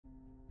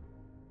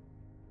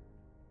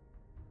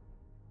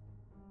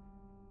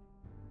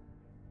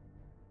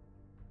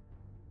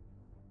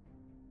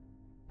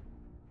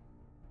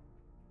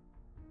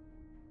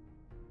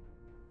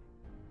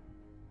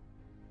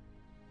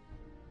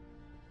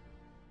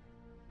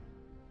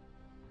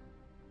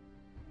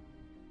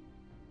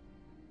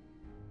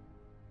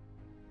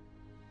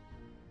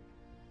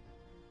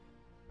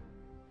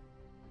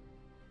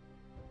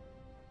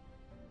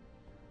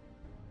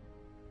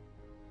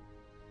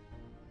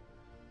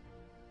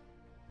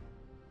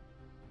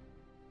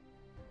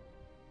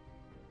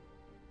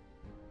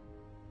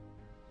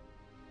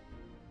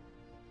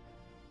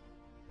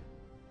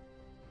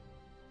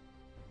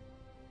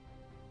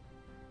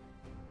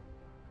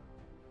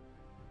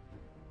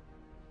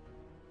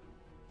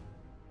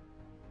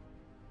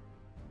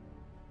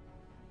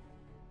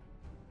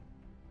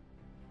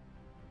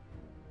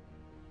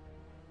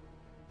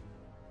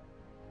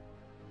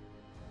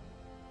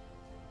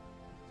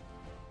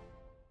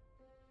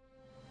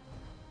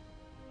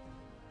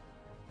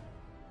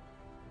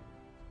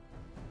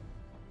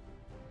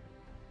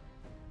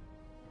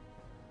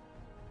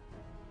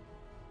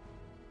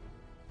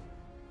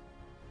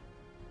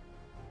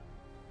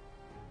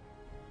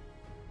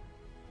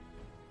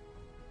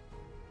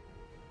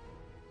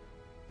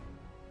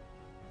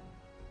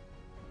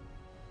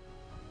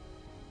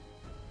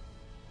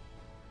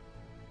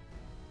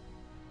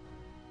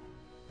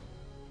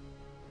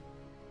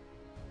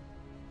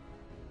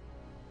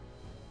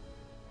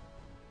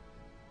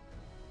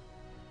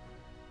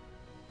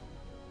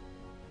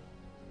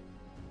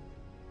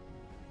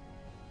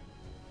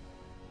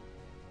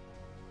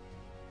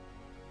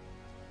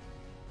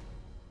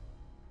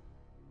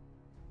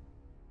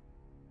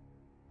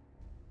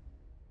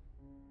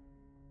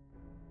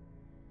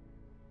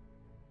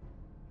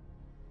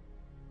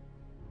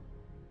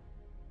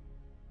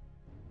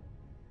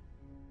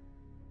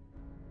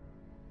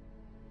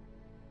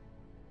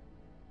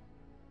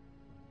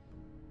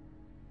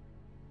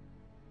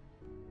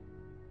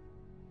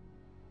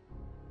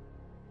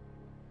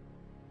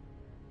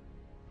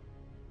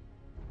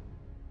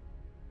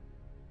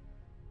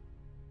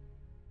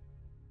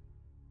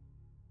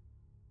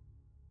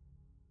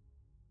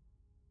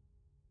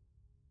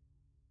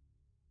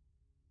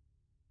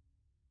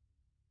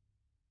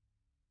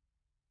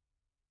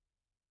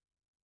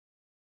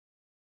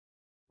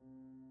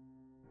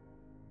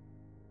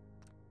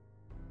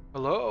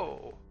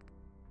Hello.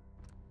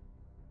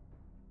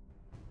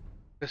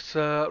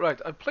 Right.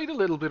 I played a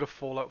little bit of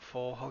Fallout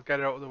 4. I'll get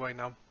it out of the way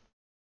now.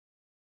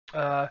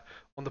 Uh,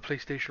 on the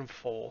PlayStation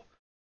 4.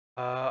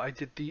 I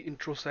did the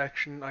intro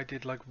section. I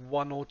did like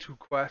one or two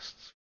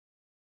quests.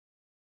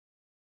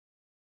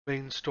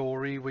 Main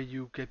story where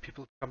you get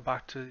people to come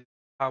back to the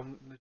town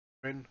that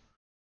you're in.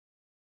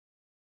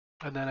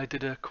 And then I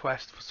did a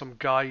quest for some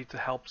guy to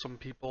help some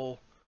people,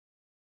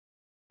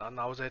 and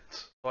that was it.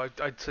 So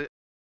I'd say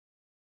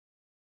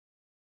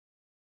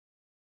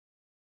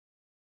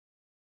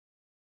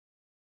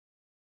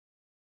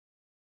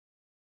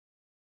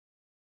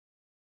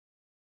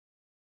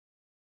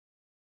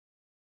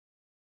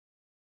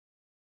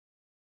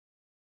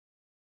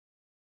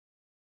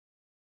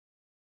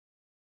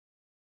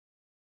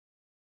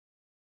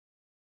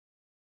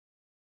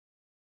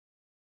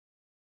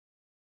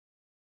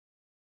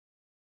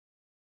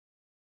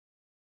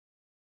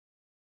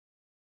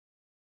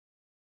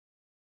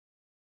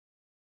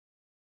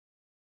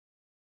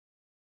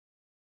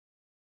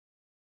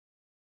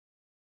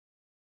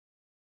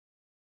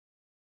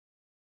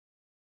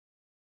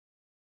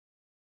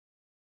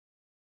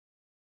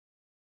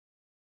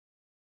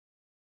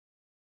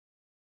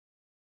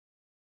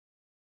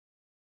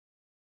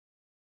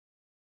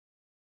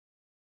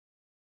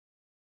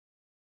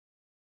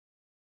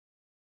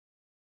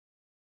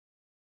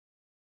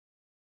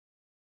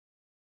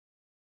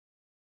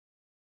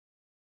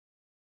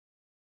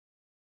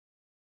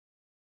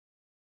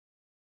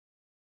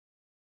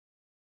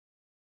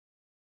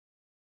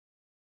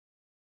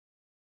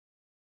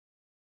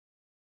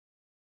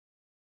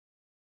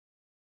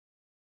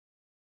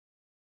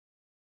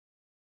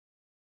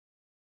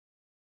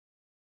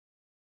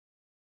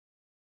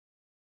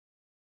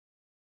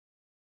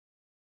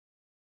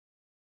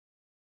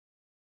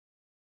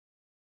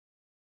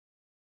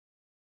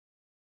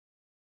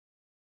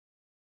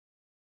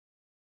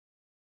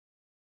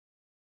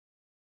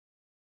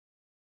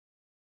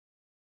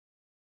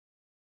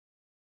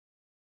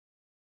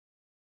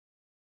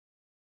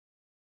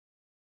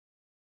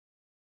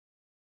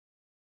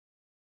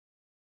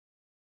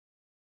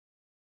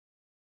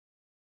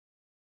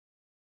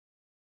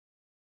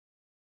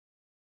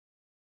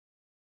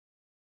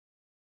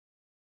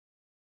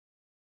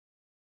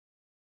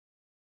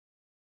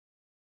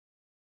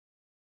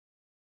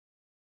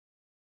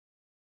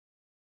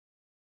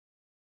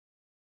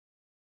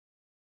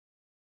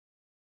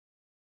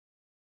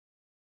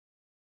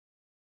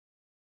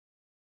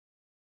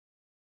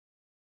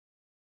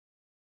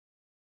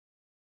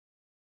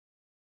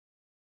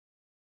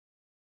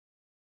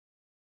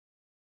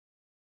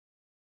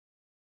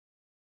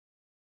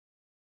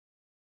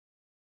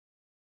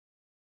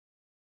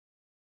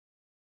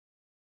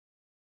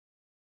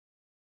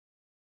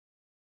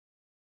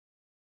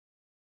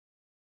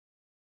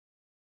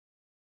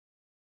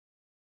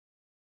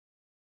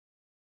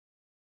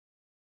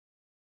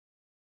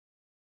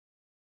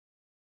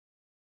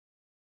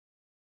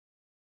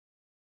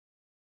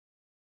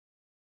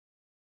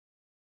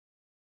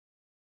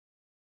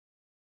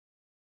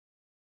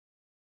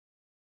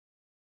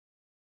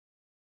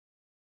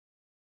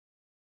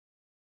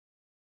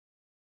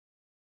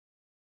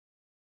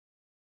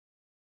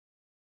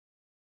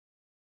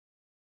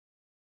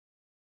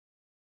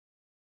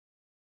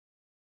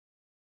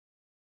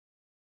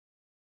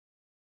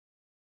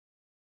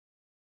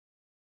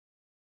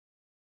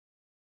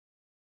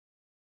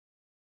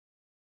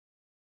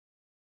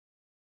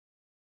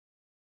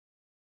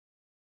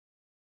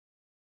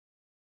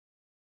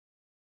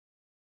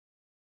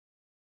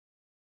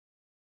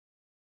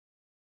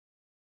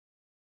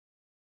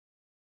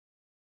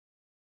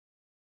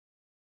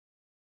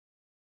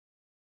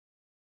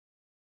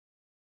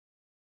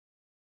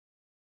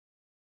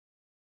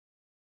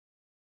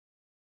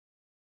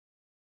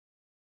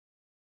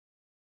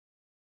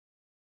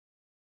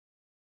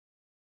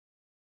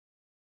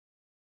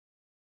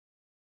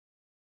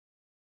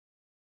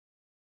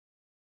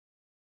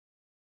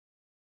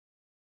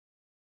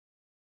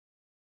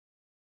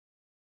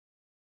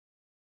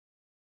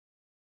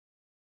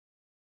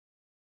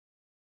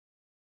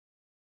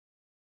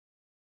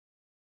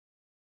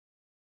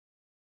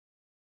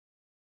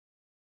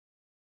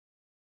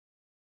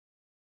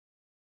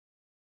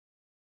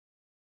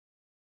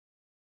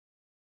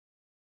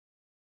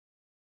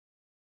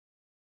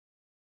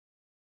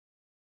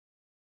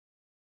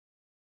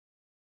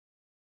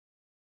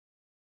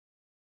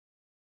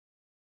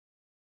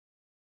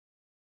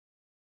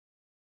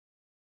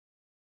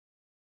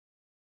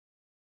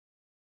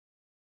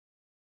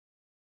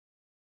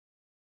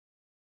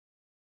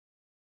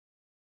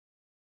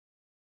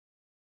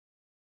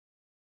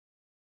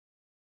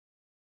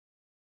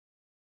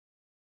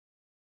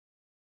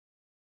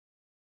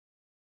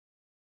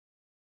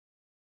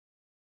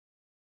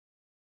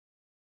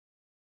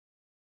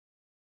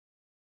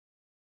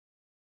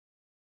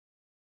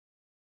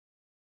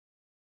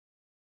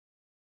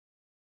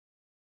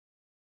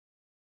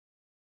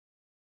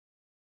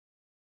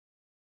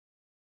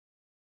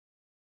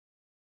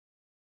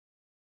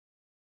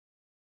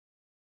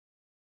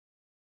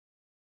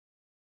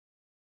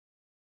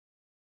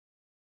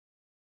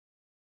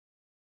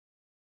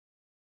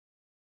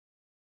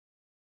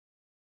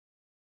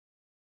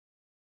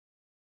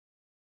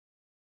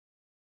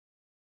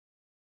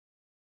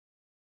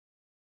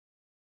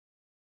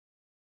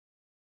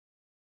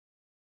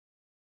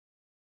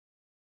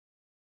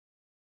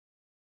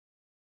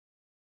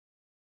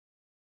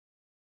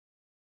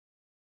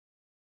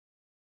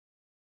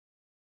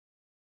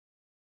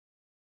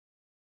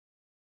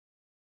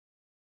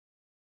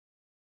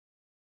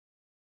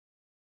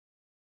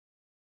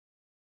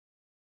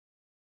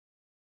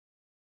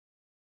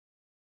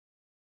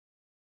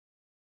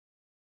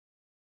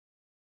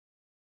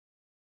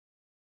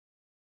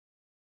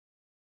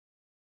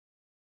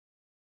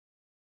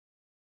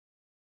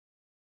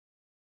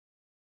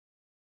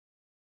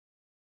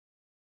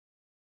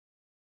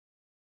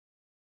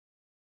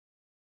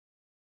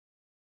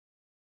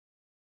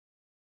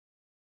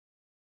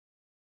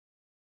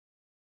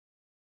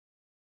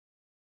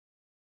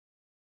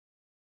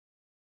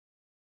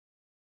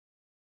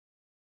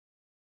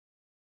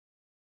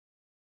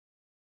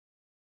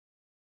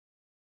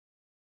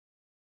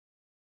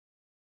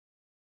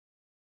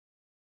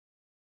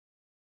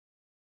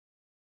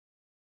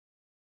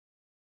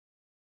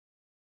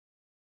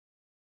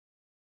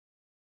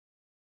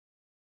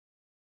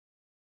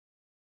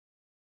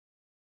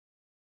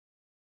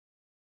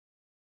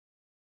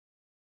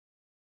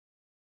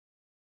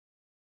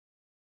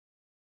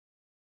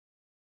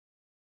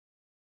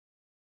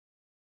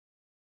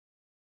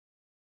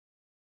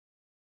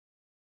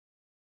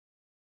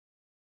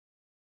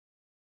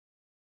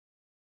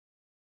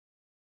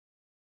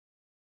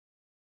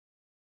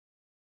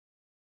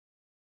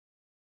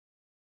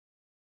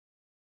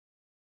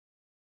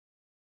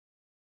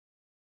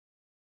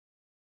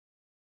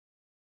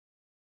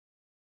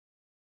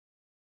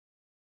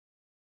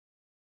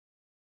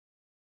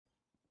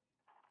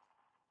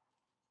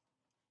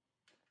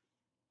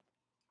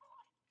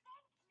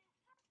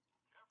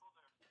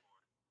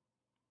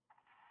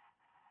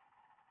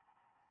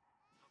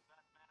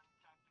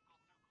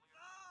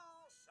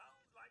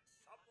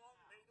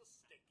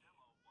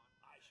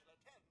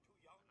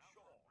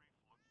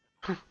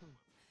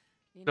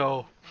You No.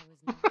 know, I was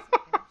nervous at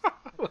first,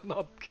 Will but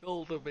not Codsworth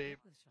kill the seemed to babe. click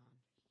with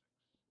Sean.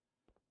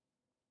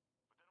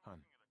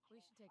 Hun, We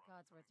should take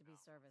Codsworth to be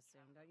serviced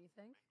soon, don't you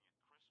think?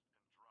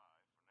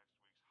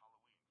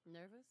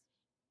 Nervous?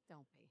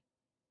 Don't be.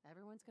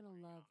 Everyone's gonna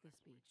love the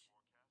speech.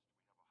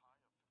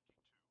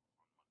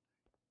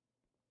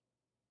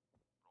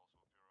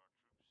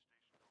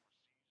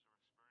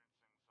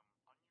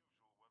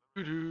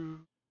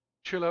 Doo-doo.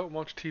 Chill out and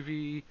watch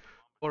TV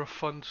or a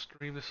fun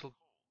stream. This'll.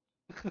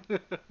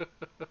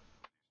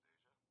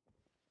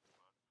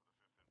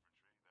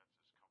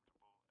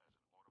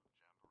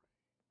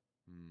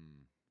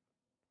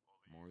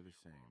 more of the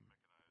same.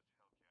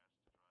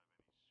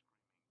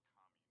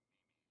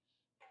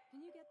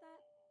 Can you get that?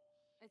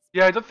 It's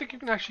Yeah, I don't think you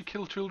can that's actually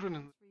kill possible. children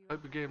in It's for your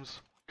type of own good.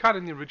 games. Can't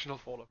in the original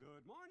Fallout.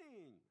 Good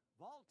morning.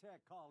 Vaultec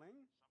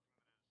calling.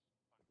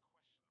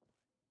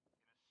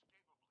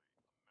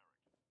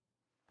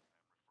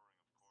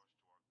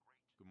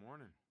 Good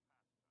morning.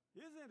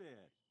 Isn't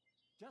it?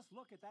 Just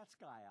look at that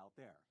sky out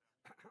there.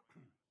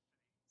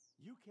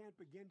 You can't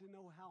begin to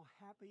know how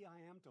happy I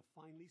am to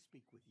finally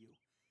speak with you.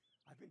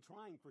 I've been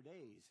trying for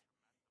days.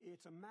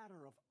 It's a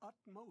matter of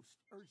utmost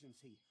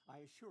urgency, I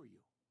assure you.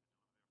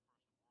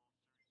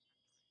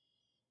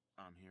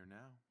 I'm here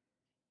now.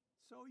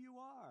 So you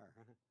are.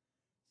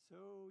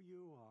 So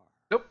you are.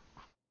 Nope.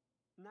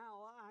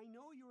 Now, I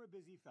know you're a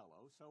busy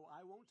fellow, so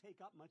I won't take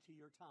up much of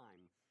your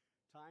time.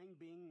 Time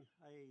being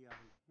a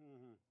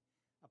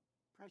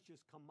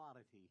precious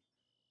commodity.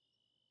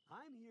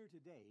 I'm here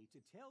today to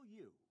tell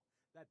you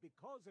that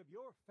because of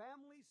your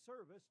family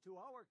service to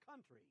our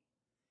country,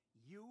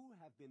 you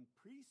have been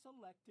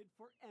pre-selected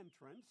for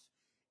entrance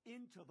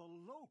into the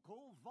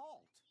local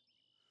vault.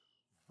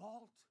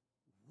 Vault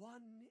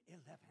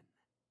 111.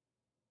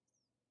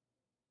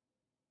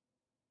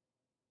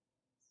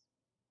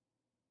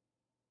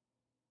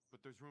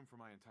 But there's room for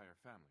my entire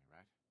family,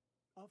 right?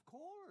 Of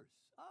course,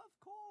 of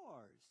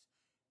course.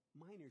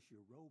 Minus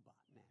your robot,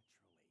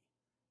 naturally.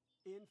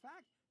 In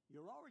fact,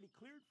 you're already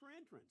cleared for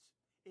entrance.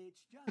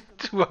 It's just a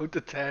 2 matter out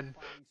of 10.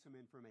 verifying some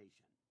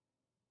information.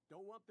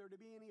 Don't want there to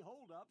be any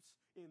holdups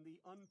in the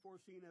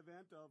unforeseen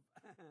event of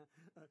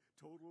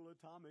total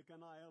atomic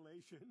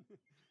annihilation.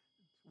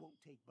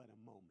 Won't take but a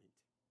moment.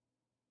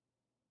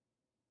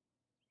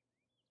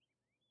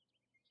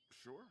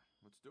 Sure,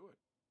 let's do it.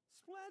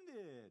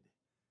 Splendid!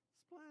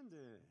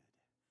 Splendid.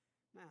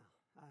 Now,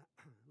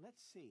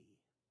 let's see.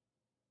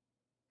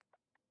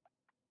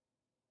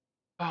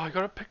 Oh, I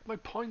gotta pick my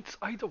points.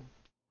 I don't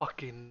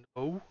fucking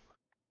know.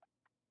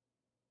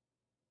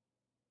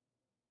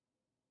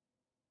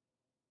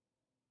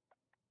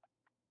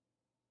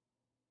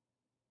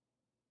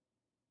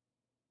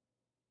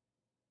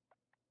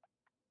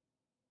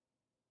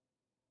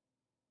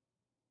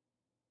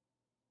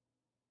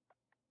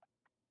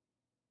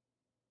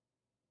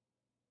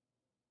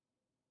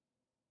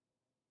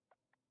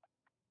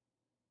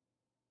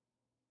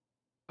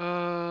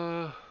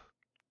 Uh,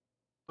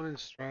 one in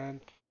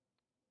strength.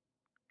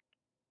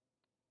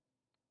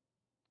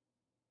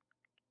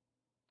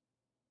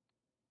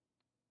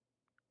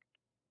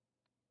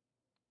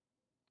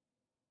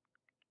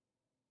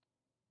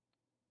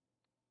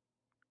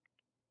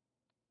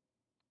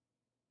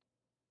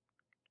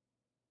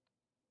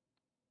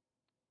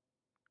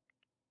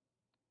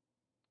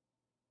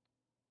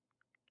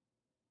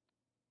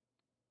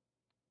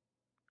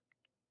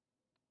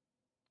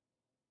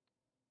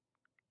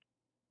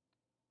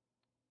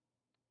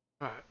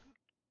 Alright.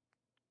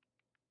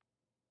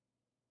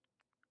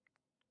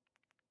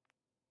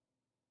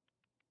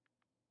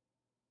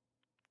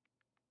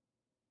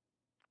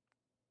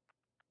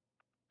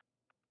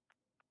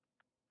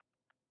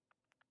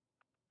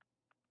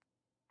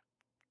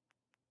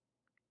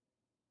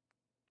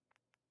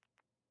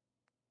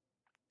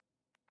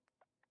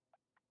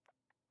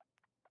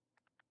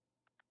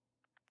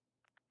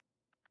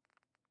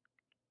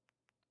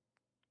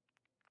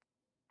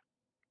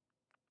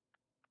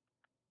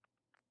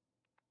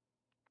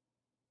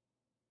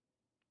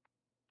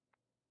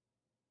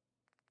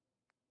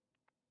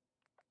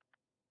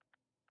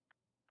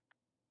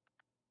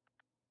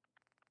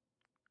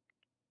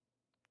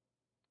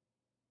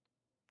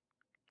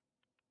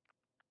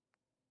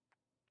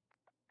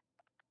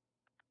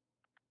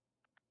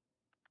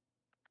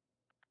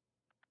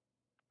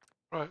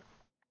 Right.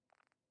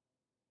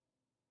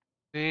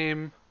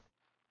 Name.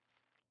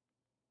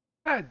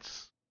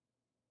 Heads.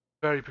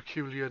 Very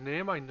peculiar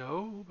name, I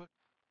know, but.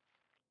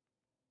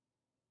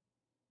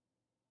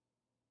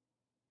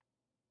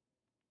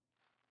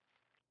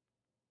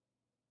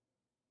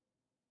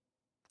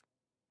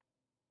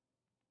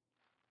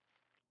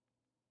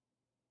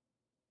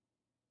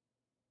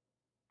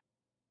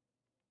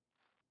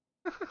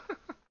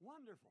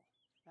 Wonderful.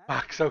 That's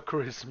Max great. out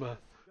charisma.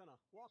 Just gonna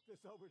walk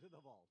this over to the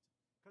vault.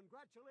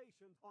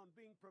 Congratulations on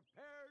being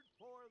prepared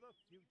for the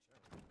future.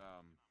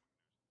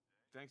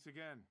 Thanks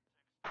again.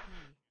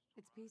 Hey,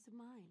 it's peace of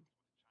mind.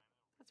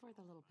 That's worth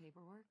a little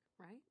paperwork,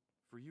 right?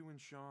 For you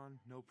and Sean,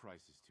 no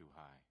price is too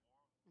high.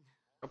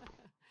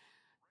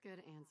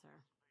 Good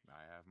answer.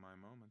 I have my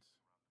moments.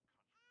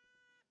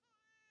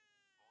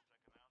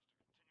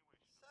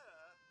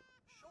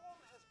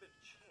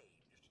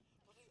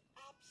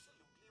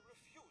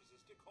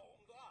 to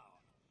calm down.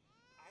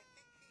 I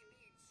think he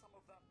needs some of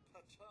that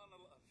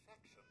paternal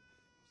affection you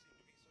seem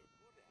to be so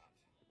good at.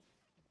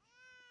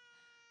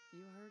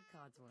 You heard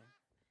Codsworth.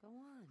 Go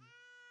on.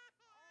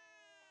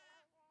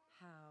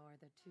 How are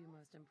the two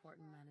most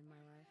important men in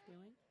my life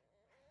doing?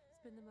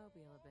 Spin the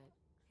mobile a bit.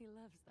 He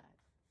loves that.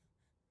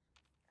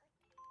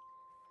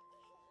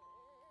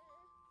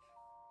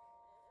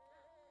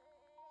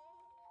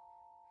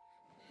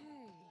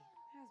 Hey,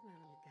 how's my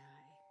little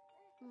guy?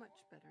 Much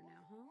better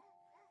now, huh?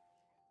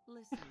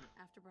 Listen,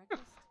 after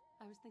breakfast,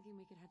 I was thinking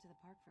we could head to the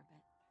park for a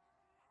bit.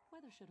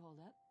 Weather should hold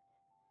up.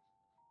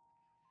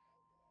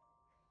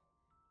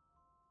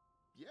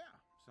 Yeah,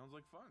 sounds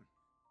like fun.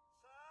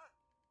 Sir,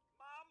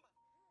 Mum,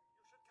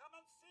 you should come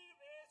and see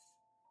this.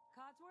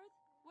 Codsworth,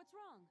 what's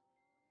wrong?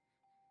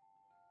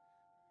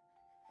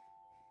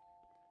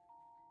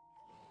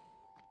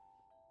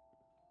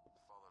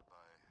 Followed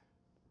by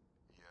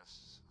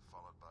yes,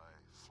 followed by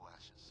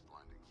flashes,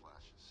 blinding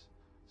flashes,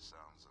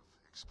 sounds of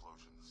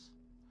explosions.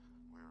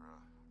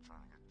 We're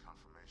trying to get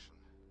confirmation.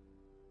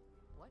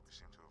 What? We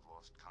seem to have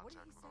lost What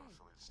did contact he with our say?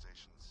 affiliate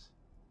stations.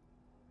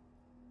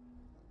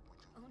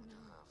 Oh, We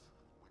no.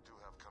 do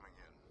have coming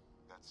in.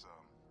 That's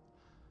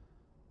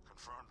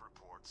confirmed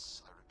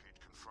reports. I repeat,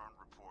 confirmed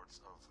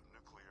reports of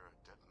nuclear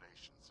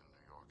detonations in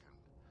New York and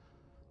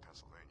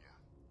Pennsylvania.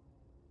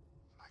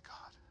 My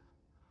God.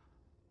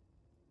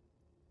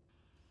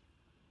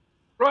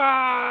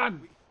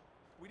 Run!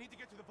 We need to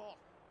get to the vault.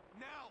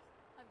 Now!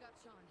 I've got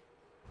Sean.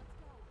 Let's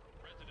go.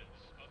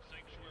 Residents of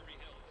Sanctuary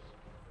Hills,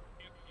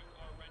 if you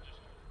are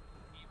registered,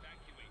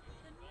 evacuate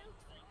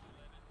Vault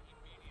 11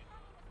 immediately.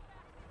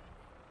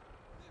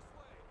 This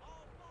way,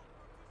 all vault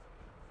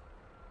participants!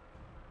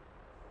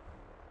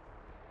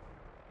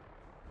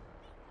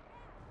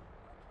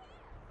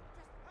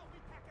 Just help me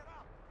pack it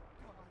up!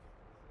 God,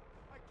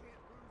 I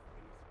can't lose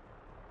these.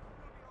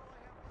 It'll be all I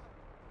have left.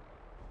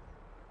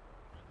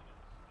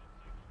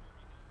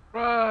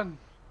 Run!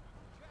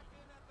 Check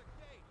in at the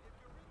gate. If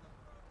you're in the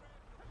program,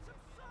 that's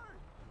absurd!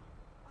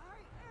 I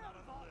am not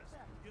on the list.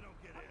 You don't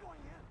get in. I'm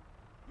going in.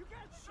 You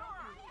can't shove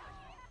me.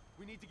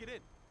 We need to get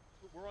in.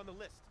 We're on the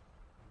list.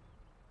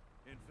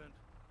 Infant,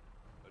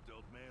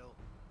 adult male,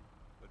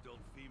 adult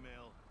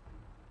female.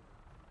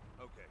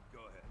 Okay,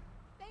 go ahead.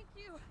 Thank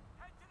you.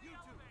 You two,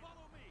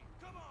 follow me.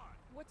 Come on.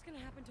 What's gonna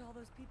happen to all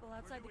those people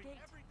outside We're the doing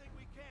gate? everything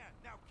we can.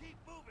 Now keep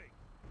moving.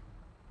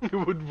 It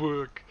would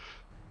work.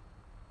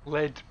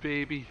 Lead,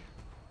 baby.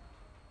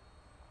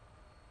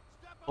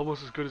 Step up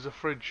Almost as good as a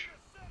fridge.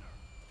 to the center.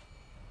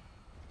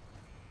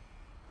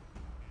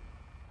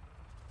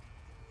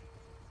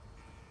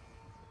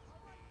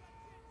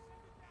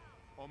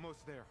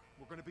 Almost there.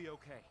 We're gonna be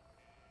okay.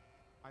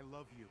 I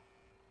love you.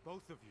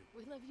 Both of you.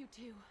 We love you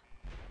too.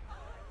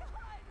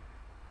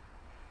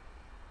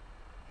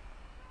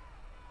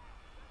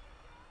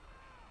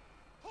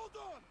 Hold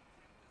on!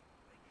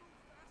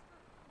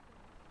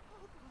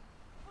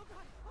 Oh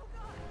god! Oh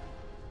god!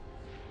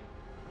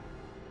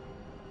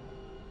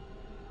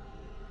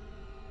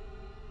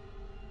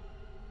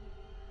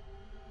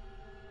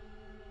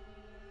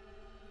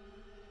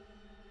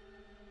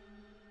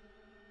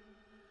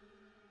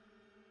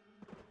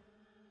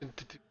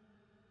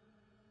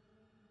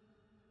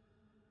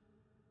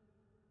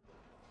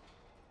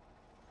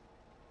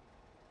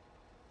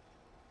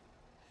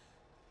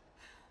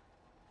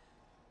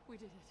 We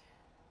did it.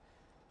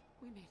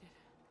 We made it.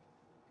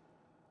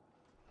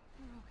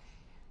 We're okay.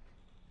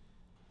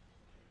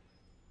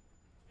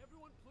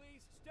 Everyone please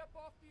step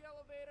off the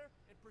elevator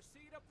and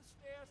proceed up the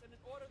stairs in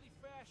an orderly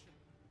fashion.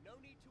 No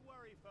need to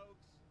worry,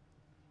 folks.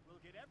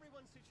 We'll get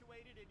everyone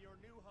situated in your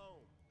new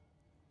home.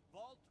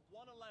 Vault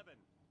 111.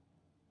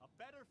 A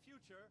better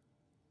future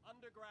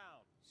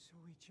underground. So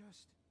we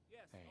just...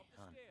 Yes, Hey, up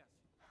the hon. stairs.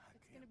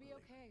 It's gonna be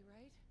okay,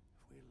 right?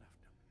 If we left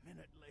a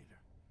minute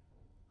later,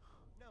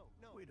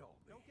 No, we'd all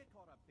be. don't get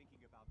caught up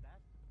thinking about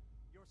that.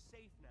 You're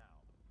safe now.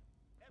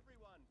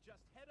 Everyone,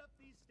 just head up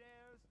these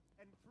stairs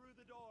and through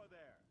the door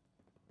there.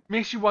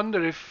 Makes you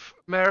wonder if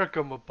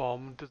America were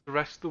bombed, does the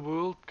rest of the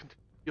world continue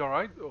to be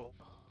alright? Or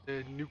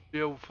the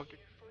nuclear fucking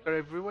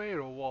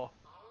everywhere, or what?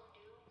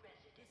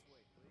 This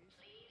way, please.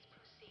 Please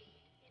proceed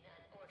in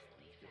an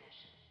orderly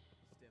fashion.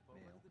 Step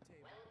over to the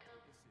table.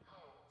 Take a seat.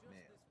 Just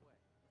this way.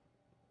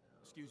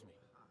 Excuse me.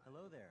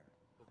 Hello there.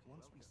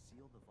 Once we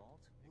seal the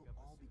vault, we'll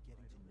all be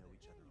getting to know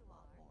each other a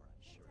lot more, I'm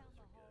sure.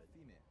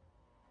 Female.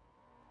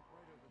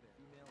 Right over there.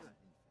 Female and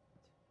infant.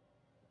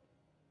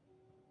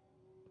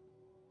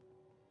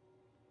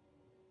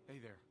 Hey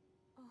there.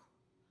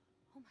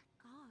 Oh my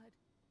god.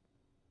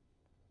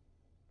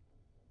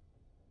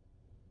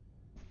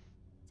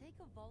 Take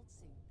a vault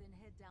suit, then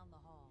head down the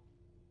hall.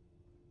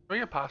 Where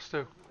you past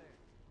to? Over there.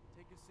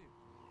 Take a suit.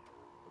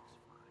 Looks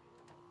fine.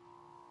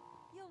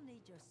 You'll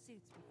need your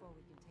suits before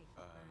we can take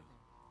you further.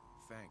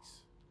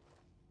 Thanks.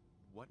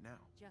 What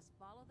now? Just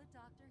follow the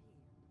doctor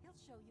here. He'll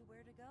show you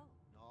where to go.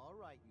 All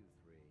right, you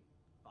three.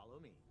 Follow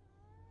me.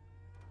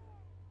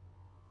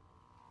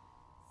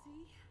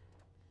 See?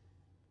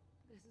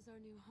 This is our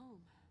new home.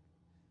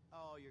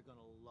 Oh, you're gonna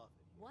love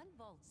it. One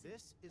vault suit.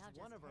 This is Now just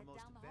one of our head most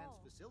down the advanced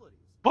hall.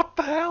 facilities. What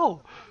the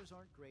hell? The others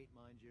aren't great,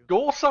 mind you.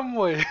 Go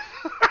somewhere. You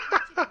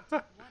should go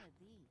take one of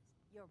these.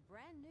 Your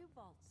brand new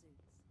vault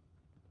suits.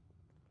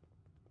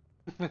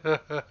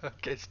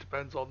 Guess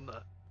depends on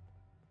the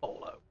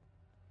Fallout.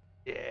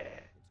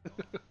 Yeah. It's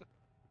gone.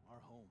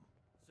 Our home.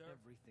 Sir?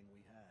 Everything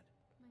we had.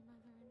 My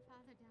mother and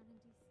father down in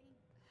D.C.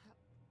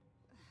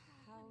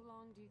 How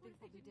long do you think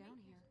we'll be down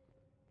here?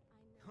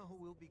 Oh,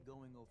 we'll be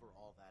going over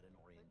all that in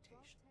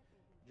orientation.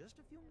 Just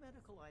a few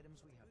medical items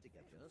we have to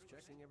get through. Just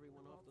checking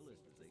everyone off the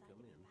list as they come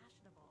in.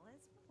 Fashionable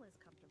as well as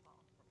comfortable.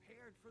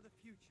 Prepared for the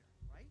future,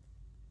 right?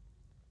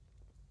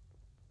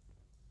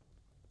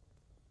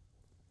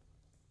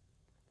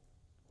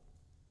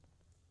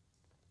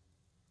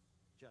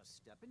 Just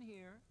step in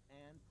here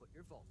and put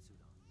your vault suit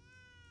on.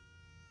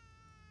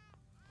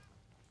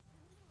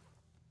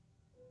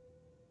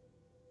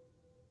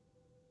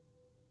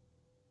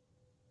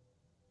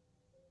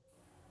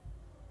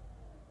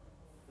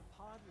 The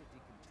pod will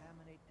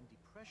decontaminate and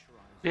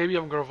depressurize. Maybe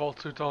I'm gonna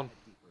vault suit on.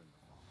 Deeper in the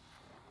vault.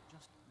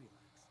 Just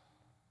relax.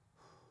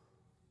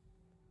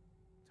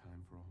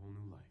 Time for a whole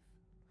new life.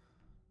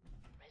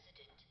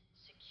 Resident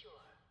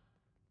secure.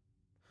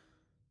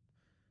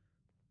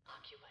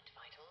 Occupant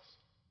vitals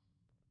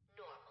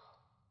normal.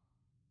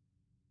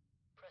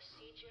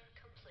 Procedure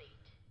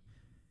complete.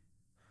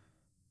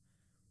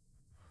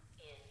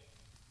 In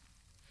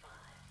 5,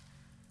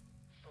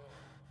 4,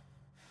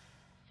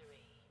 3,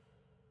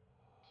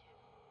 2,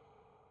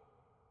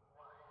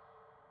 1.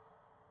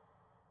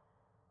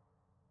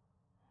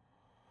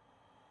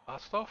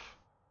 That stuff?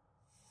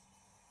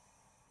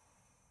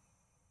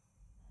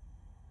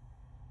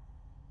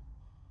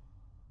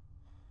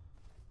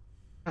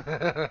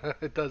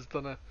 It does,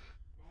 doesn't it?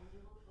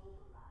 Manual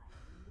override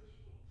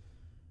initiated.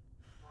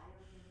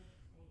 Cryogenic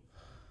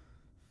stasis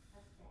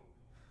suspended.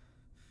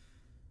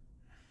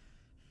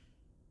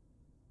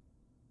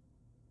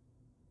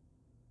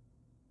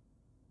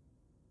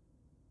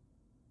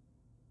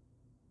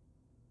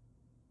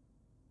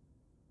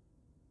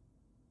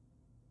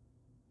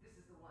 This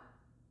is the one.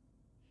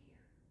 Here.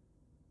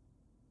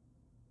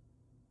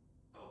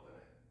 Open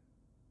it.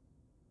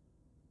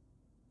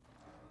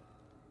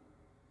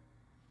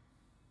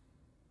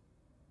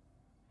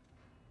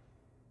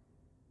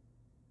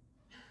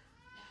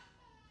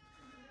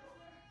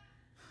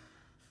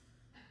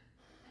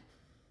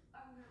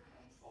 Are we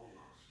okay?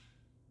 Almost.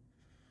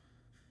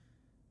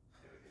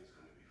 Everything's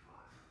gonna be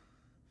fine.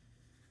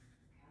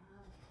 Come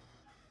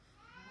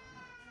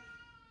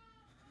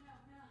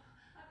on. No,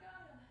 I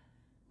got him.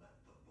 Let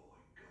the boy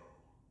go.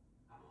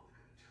 I'm only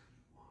gonna tell you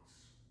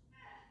once.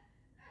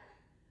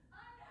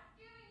 I'm not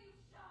giving you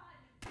Sean.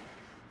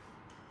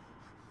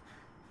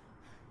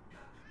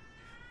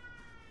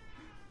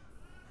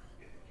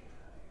 Get the kid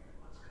out of here.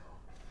 Let's go.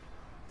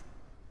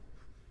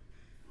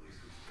 At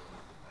least we still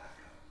have the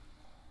backup.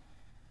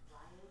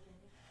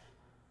 Cryogenic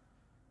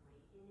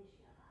stasis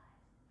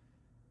reinitialized.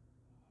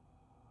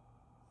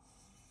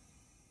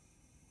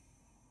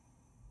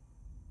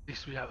 At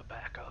least we have a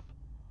backup.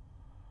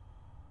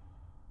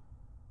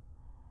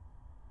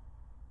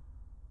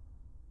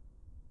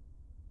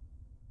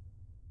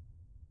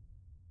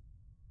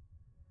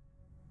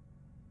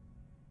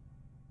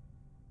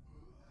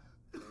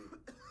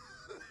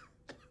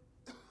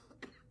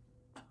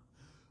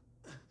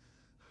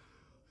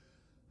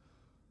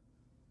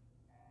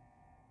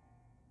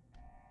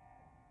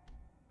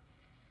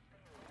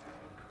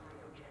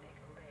 Cryogenic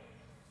array.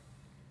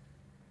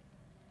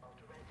 Vault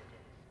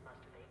residents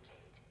must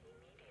vacate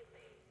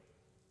immediately.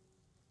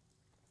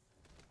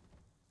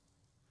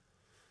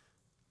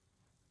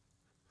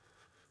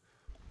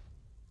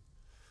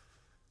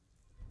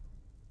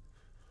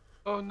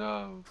 Oh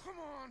no. Come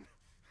on!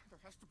 There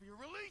has to be a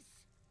release!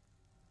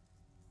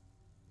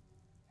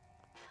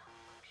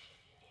 Malfunction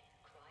in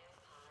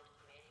cryopod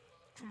manual.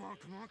 Come on,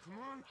 come on, come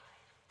on!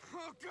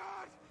 Oh,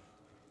 God!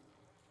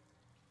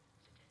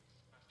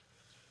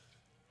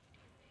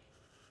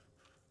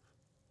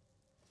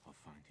 I'll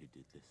find who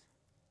did this.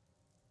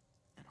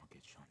 And I'll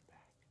get Sean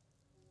back.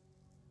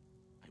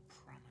 I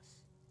promise.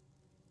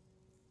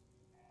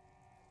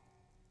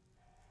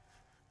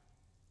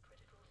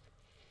 Critical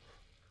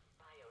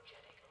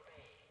cryogenic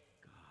array.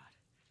 God.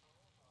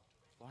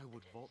 Why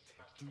would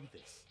Vault-Tec do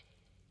this?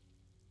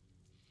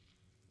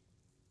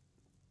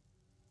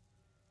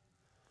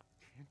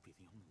 Can't be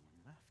the only one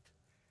left.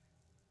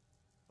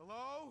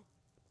 Hello?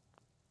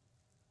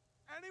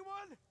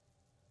 Anyone?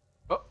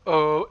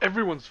 Uh-oh,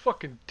 everyone's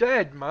fucking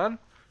dead, man.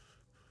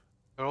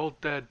 They're all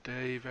dead,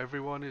 Dave.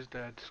 Everyone is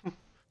dead.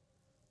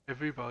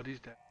 Everybody's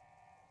dead.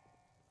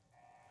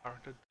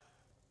 Aren't they?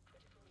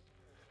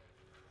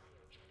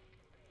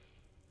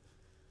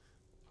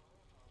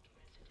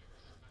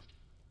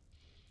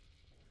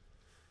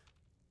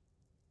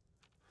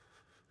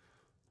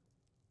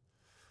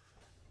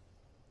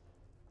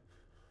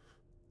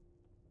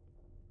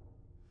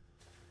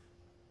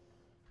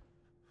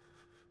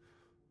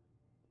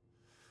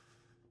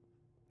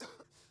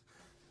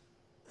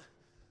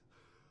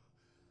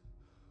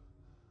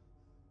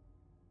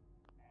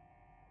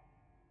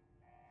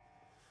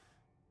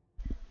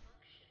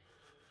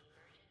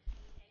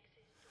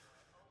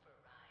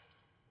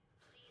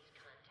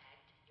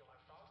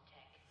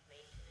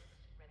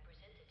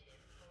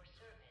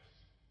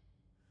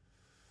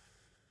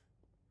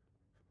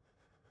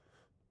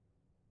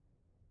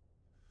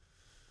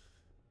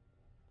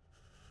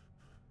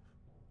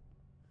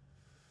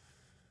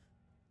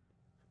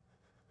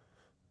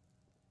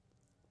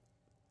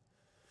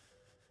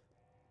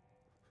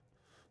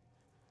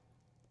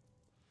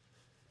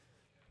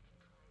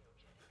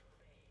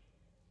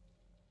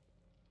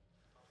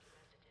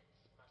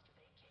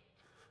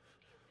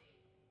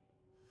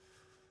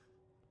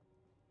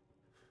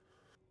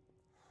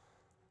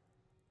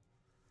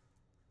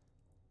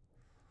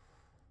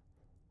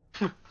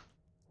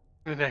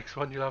 The next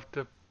one you'll have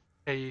to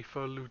pay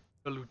for a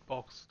loot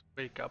box to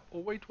wake up. Oh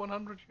wait,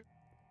 100.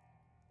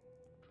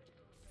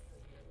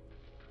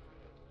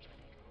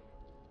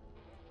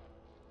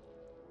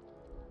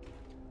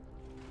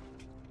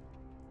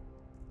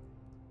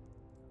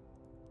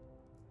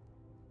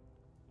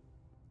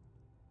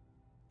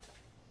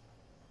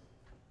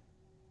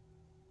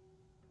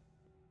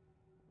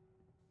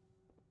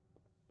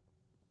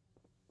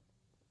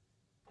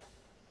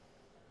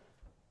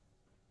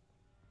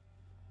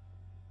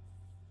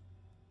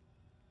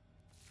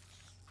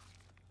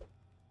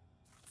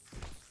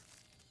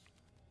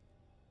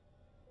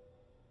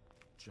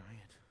 Giant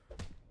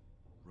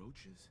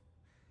roaches?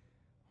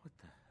 What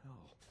the hell?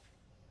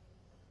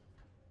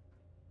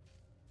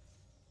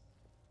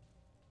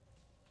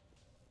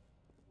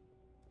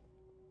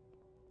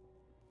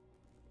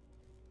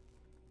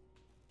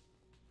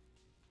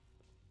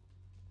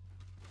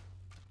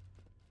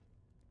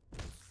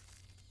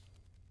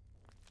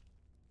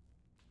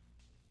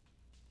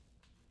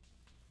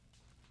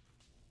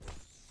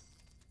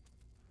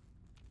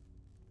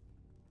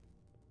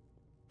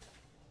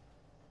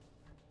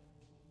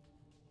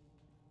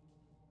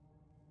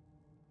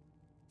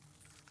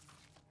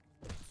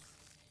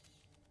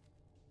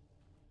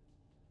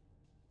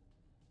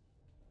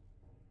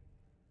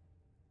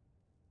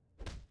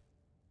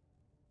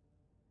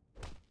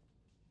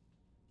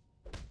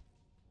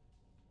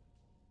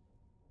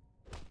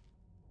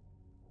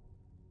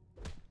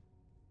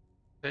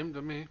 Same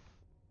to me.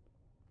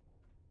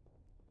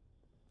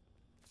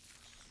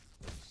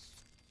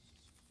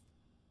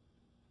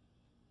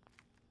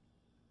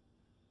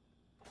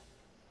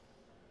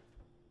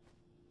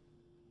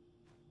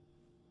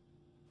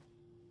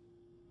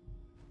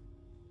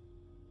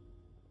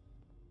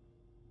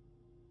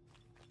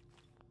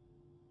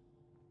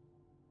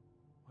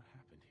 What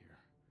happened here?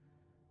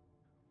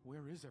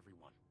 Where is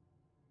everyone?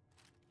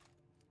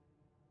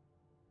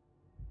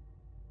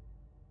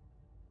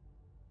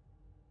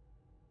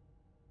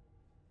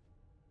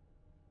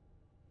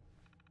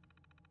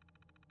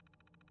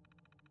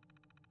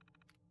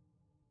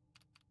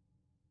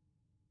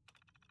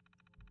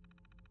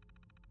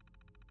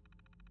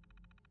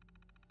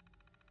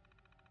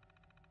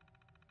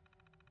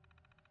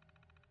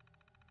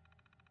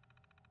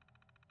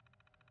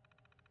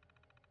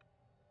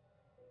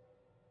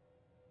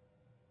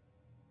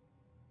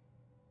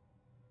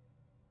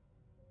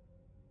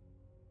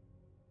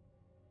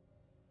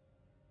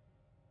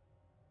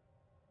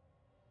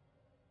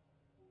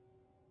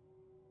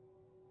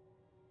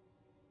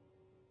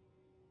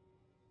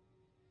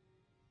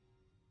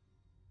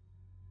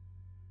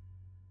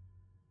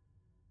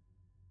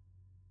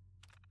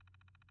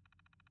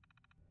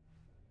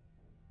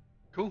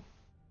 Cool.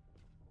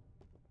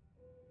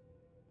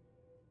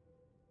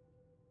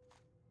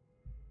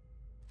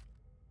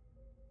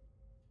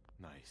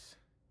 Nice.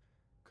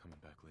 Coming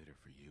back later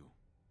for you.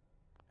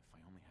 If I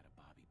only had a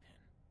bobby pin.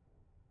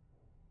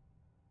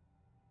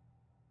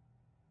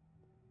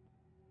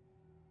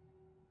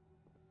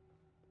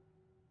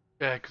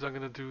 Yeah, because I'm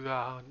gonna do that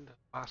on the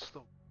master.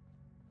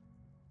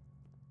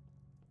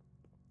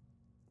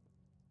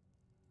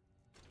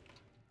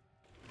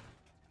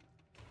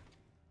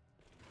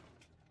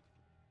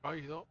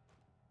 Right, though.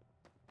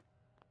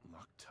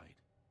 Loctite.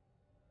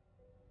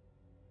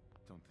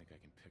 Don't think I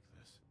can pick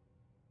this.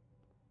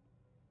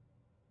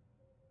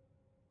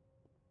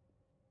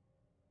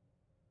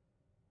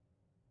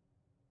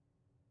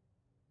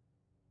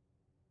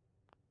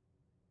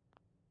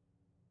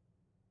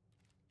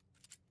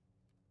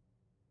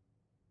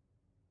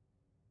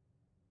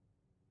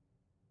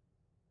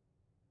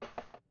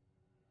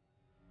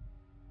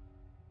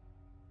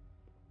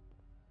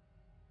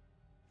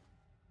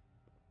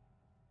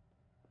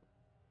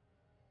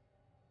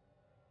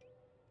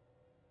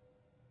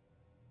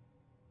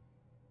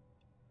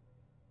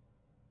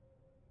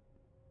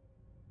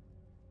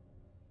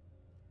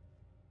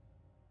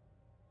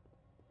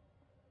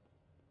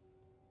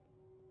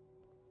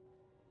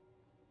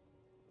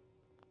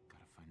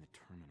 Gotta find the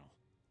terminal.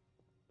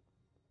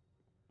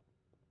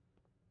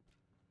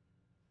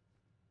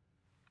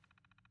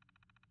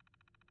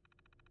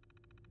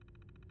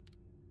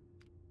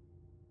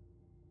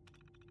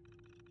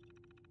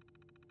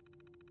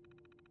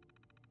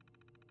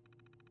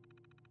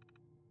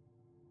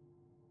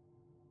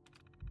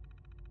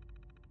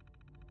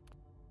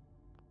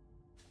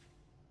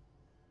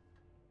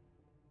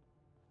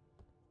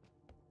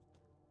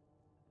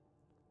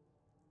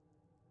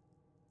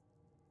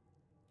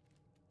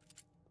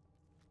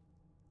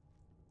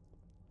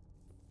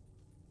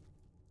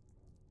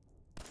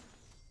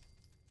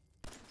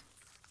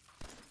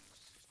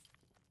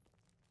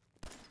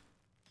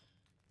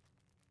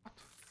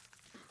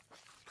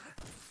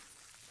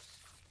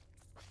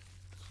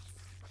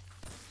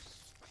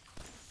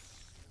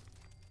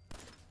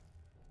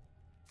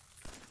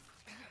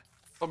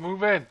 Stop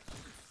moving.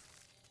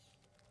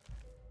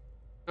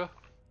 Yeah.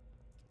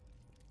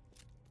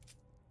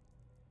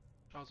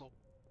 Puzzle.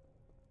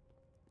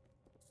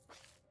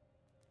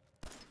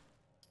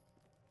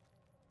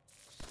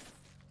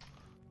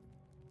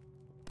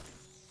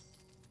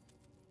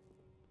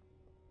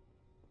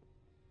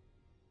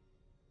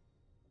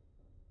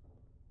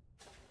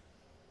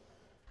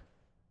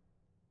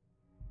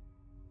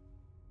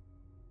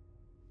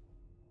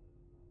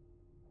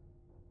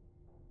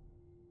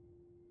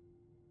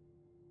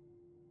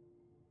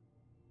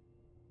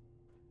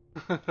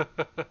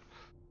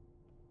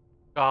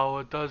 Oh,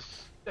 it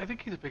does. I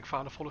think he's a big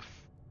fan of Fallout.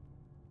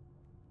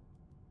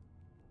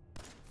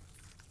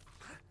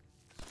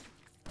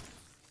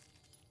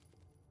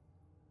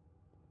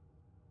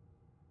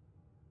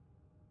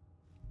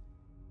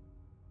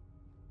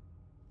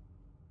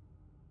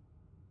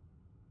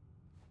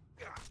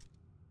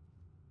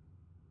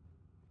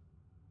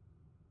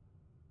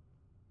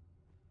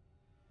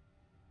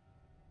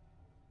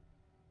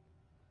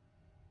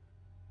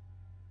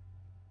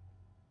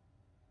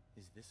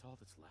 Is this all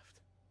that's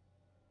left?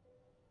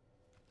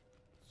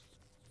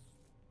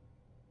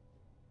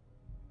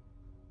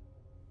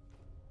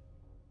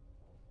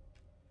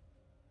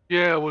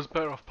 Yeah, I was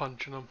better off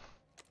punching him.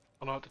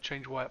 I know how to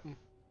change weapon.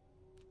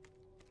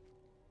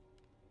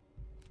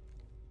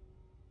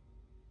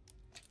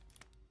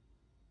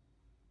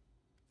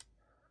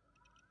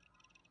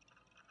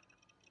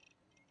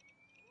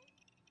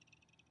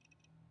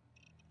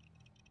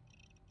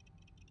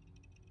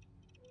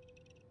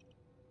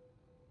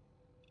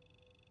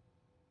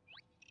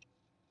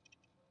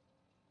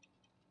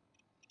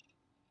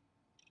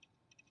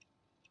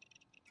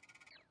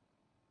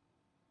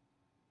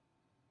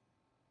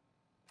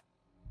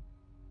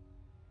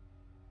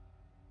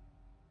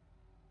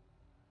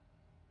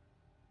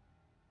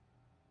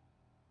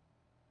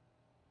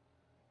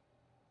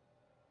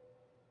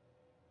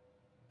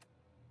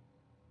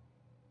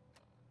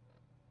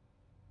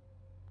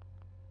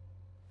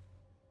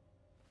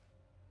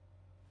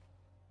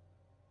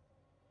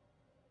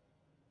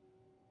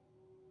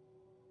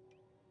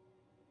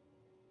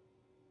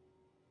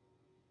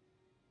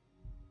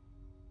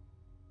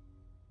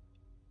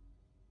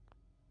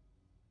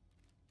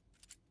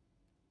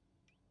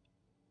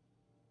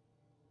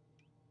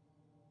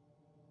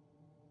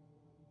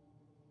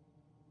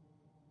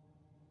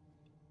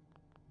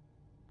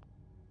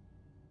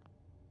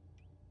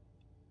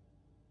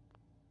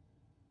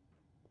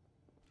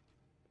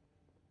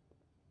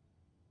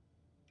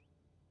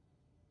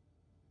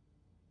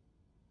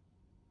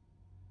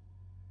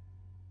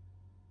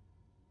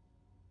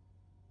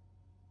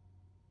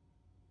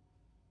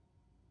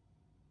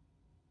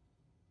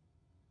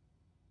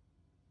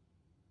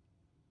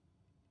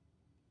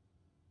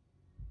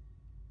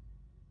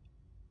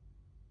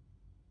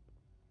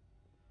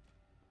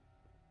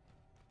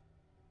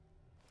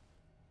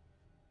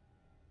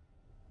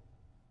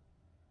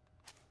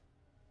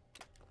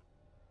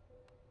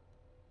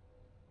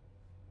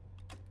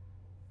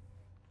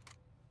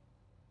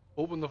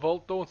 Open the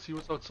vault door and see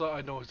what's outside.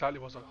 I know exactly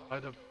what's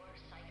outside. I've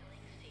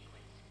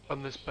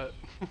done this bit.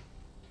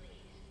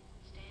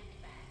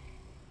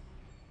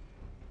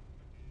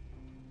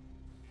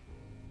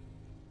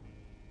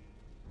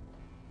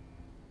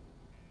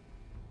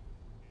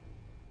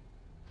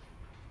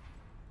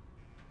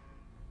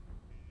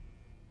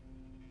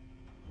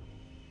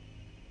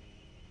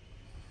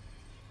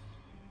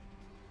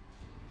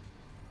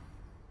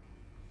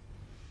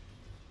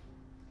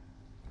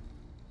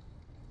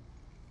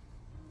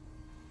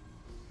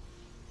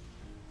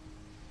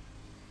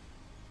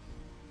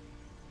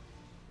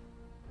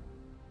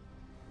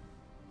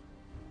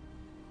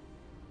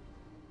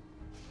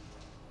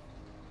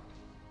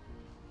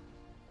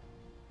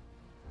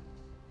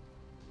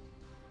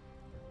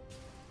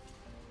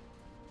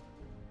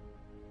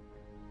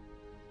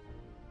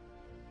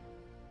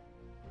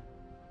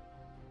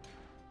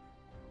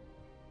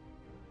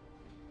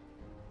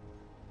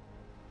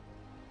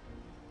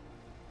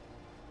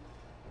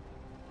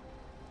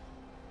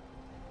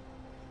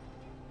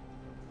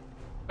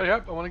 Oh,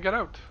 yep, I want to get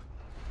out.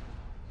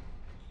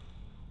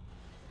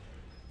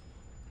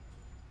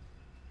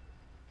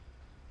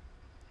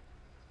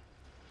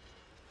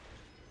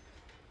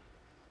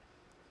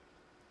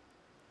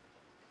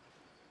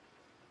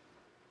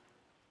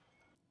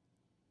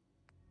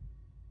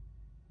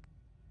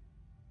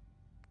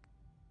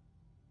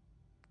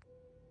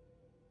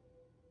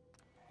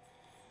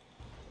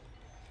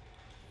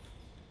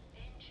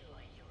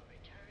 Enjoy your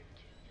return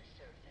to the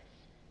surface,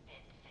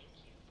 and thank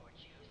you for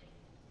choosing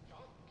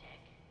Vault Tech.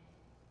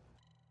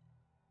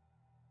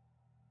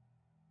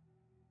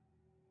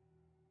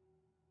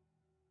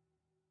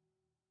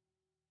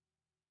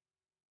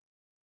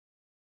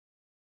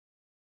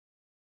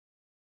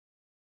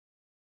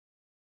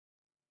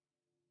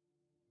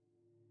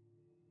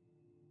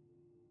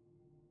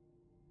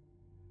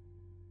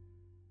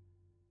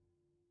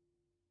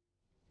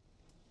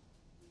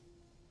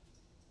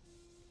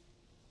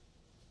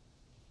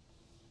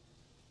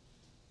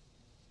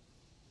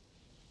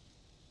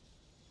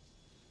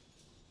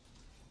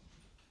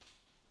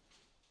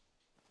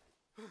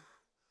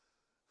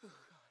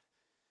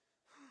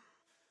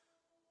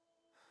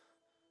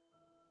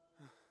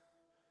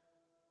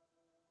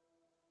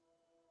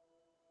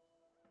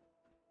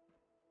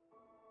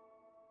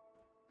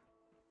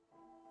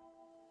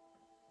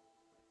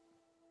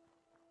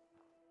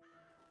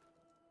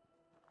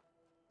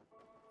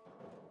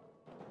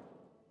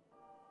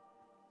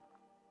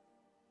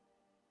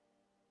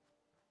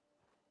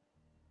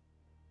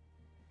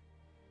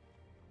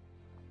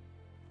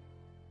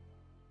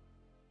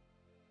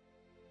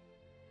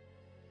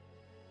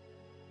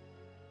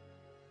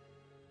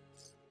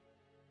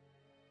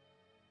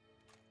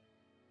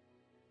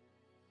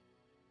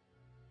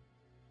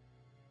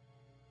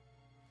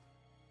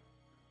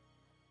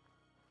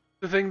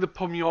 The thing that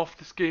put me off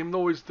this game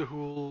though is the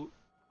whole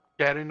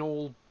getting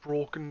all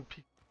broken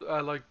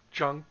like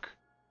junk.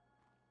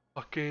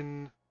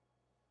 Fucking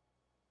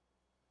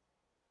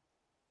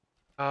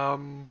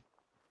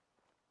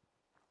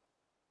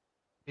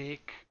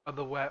make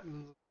other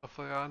weapons and stuff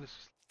like that, and it's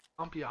just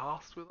can't be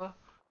arsed with that.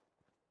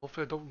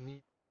 Hopefully I don't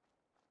need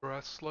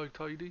dress like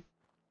tidy.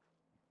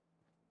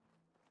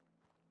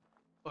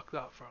 Fuck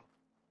that for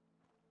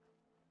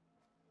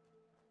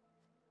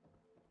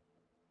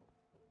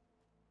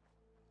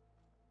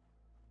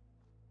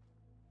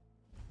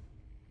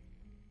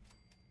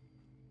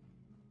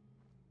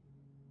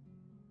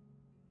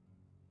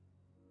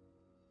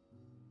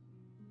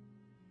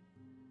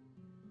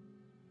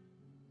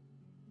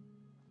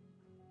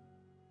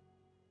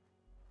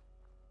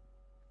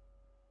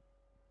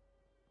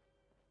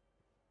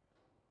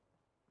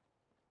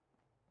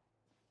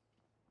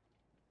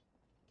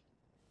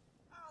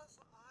As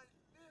I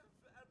live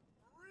and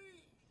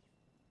breathe.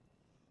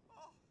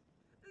 Oh,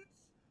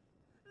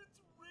 it's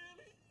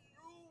really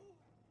you.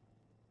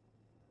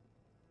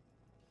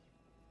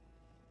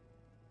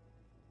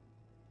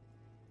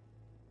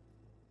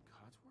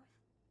 Codsworth?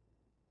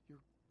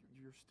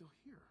 You're still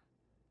here.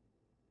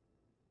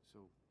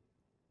 So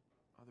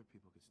other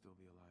people could still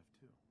be alive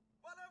too.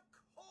 Well, of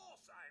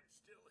course I'm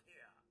still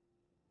here.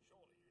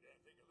 Surely you don't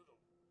think a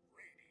little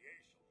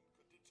radiation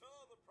could deter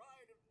the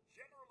pride of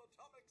General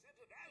Atomics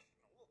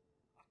International?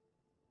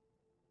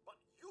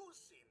 But you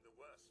seem the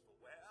worse for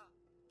wear.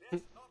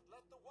 Best not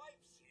let the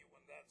wife see you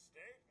in that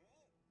state.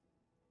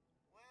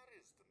 Where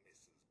is the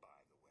missus, by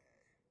the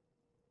way?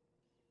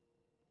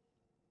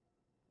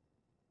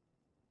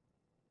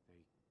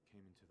 They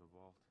came into the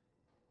vault.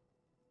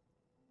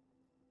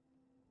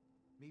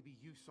 Maybe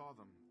you saw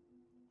them,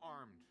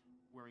 armed,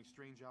 wearing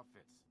strange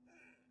outfits.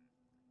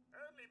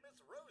 Only Miss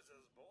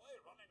Rosa's boy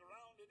running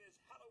around in his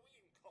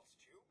Halloween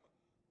costume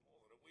more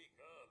than a week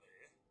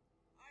early.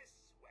 I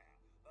swear,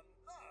 the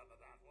nerve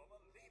of that woman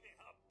leaving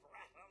her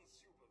brat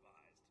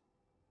unsupervised.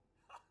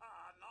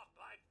 Ha-ha, not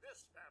like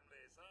this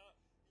family, sir.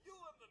 You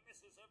and the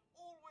missus have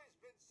always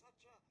been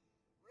such a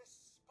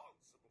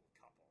responsible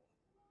couple.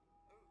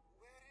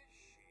 Where is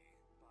she,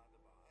 by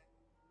the by?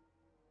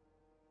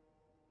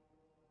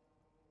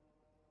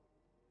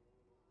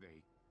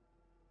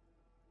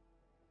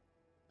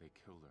 They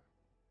killed her.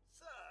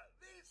 Sir,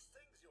 these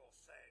things you're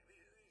saying,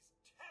 these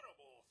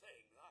terrible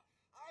things,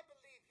 I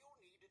believe you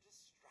need a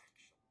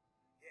distraction.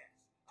 Yes,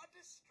 a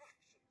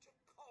distraction to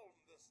calm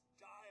this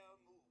dire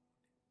mood.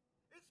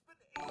 It's been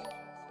ages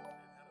since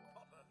we've had a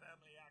proper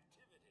family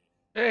activity.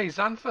 Hey,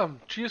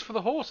 Xanthem, cheers for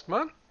the host,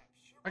 man.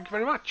 Thank you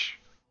very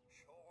much.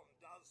 Sean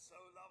does so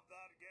love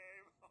that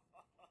game.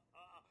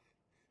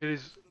 It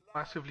is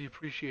massively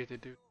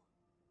appreciated, dude.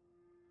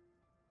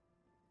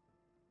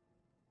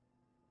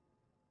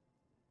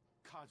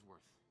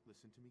 Codsworth,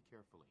 listen to me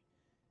carefully.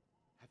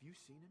 Have you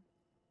seen him?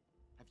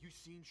 Have you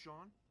seen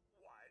Sean?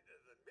 Why,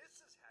 the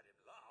missus had him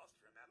last,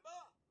 remember?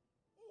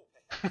 Oh,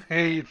 perhaps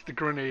Hey, it's the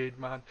grenade,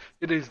 man.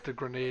 It is the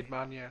grenade,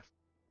 man, yes.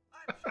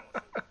 I'm sure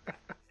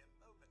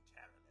she'll be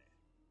back with him momentarily.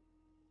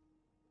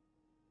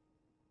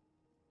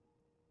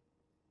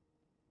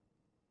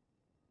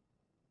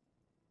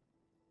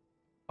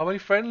 How many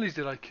friendlies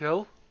did I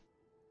kill?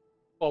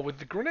 Oh, with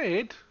the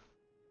grenade?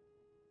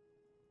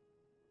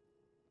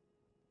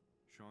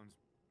 Sean's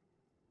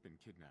been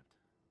kidnapped.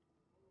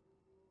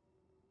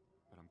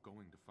 But I'm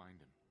going to find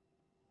him.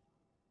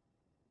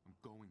 I'm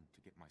going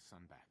to get my son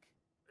back.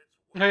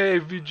 Hey,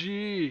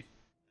 VG!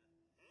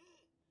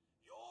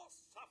 You're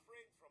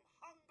suffering from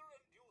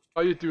hunger-induced...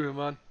 How you doing,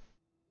 man?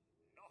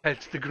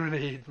 It's the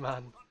grenade,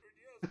 man.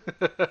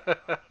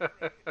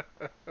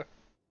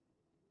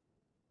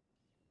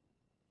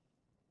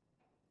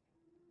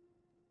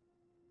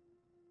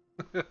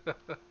 200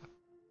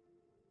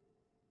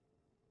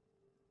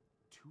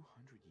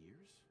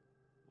 years?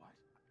 What?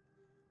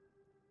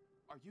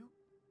 Are you...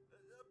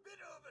 A bit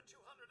over 210,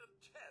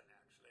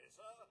 actually,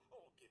 sir.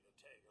 Or give or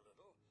take a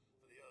little,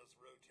 for the Earth's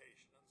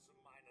rotation and some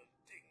minor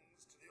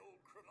dings to the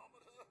old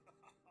chronometer.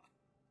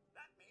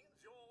 That means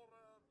you're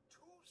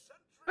 2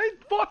 centuries... Wait,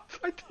 what?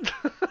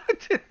 I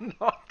did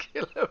not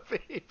kill a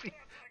baby.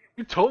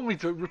 You told me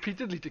to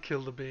repeatedly to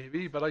kill the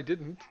baby, but I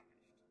didn't.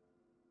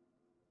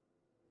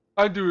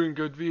 I'm doing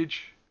good,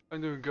 Vij.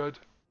 I'm doing good.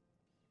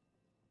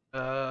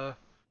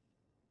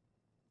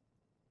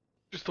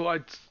 Just thought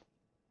I'd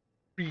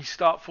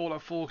restart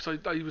Fallout 4 because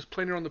I was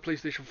playing it on the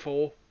PlayStation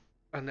 4,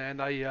 and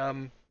then I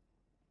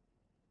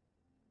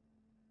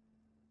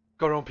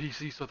got it on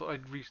PC, so I thought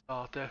I'd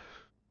restart it.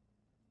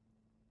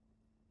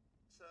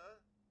 Sir,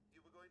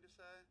 you were going to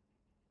say?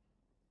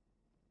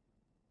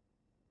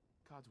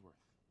 Codsworth,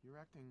 you're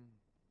acting...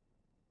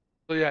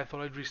 So yeah, I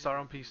thought I'd restart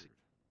on PC.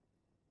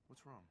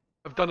 What's wrong?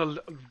 I've done a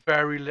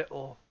very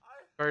little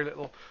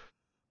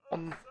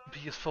on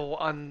PS4,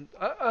 and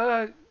all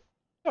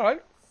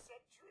right.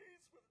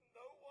 Centuries with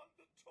no one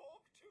to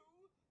talk to,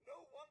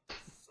 no one to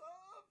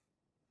serve.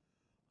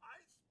 I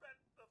spent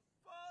the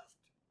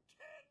first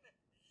 10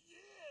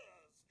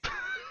 years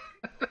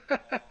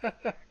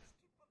trying to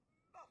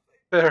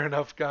Fair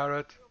enough,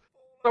 Garrett.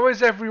 How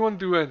is everyone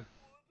doing?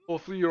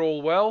 Hopefully you're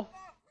all well.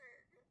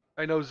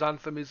 I know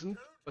Xanthem isn't,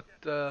 but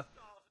Started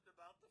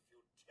about the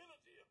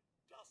futility of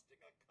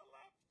dusting a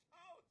collapsed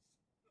house.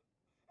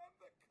 And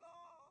the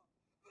car!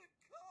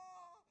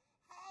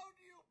 How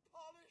do you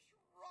polish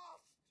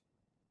rust?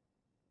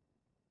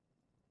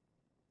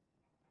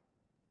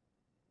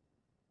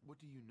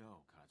 What do you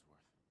know,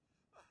 Codsworth?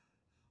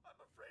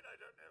 I'm afraid I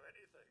don't know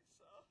anything,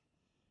 sir.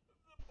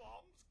 The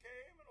bombs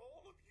came and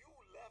all of you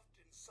left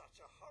in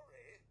such a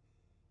hurry.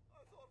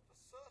 I thought for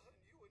certain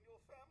you and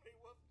your family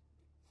were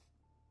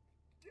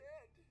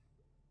dead.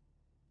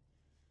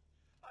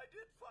 I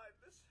did find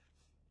this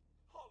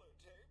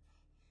holotape.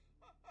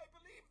 I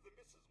believe the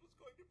missus was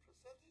going to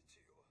present it to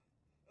you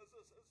as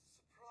a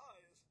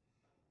surprise.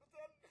 But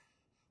then,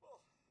 well,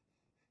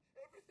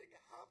 everything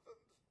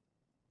happened.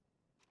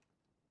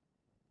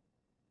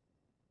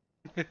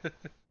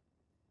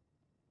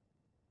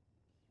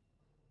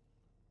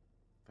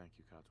 Thank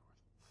you, Codsworth.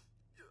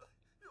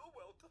 You're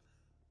welcome.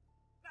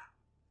 Now,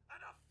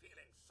 enough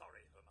feeling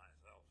sorry for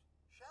myself.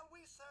 Shall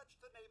we search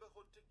the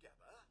neighborhood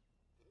together?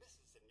 The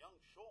missus and young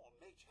Sean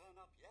may turn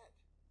up yet.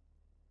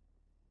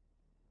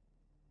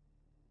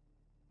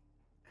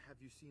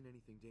 Have you seen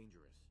anything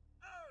dangerous?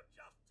 Oh,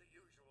 just the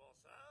usual,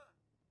 sir.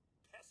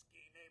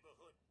 Pesky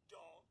neighborhood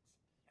dogs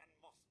and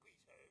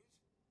mosquitoes.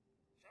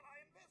 Shall I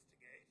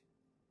investigate?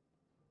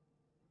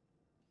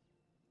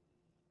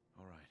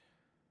 All right.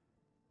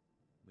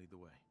 Lead the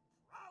way.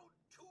 Proud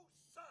to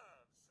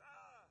serve,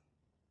 sir.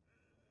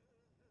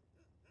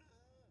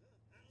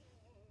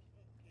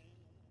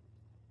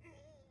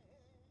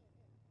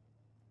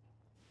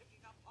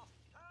 Picking up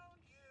hostage.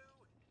 Found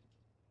you.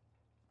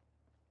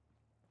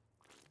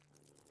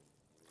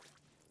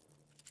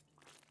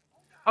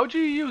 how do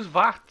you use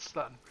VATS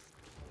then?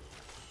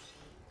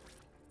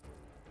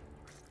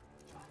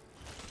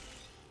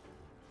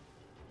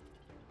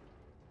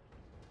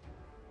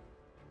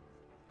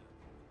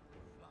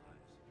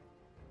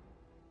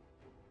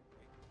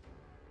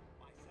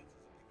 My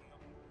senses are picking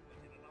up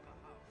movement in another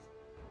house.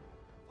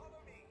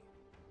 Follow me.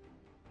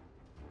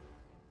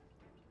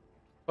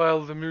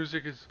 Well, the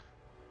music is...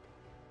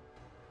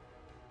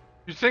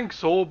 You think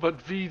so,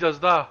 but V does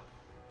that.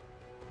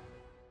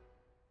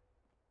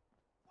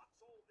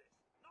 What's all this?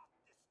 Not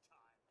this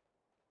time.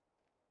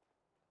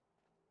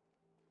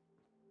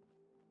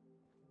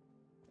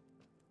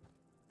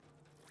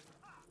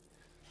 Ha!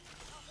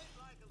 Nothing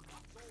like a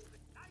what's all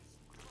this? Nice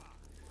try.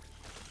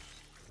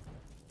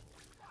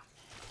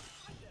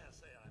 I dare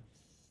say I'm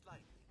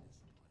slightly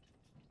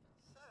disappointed.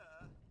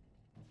 Sir,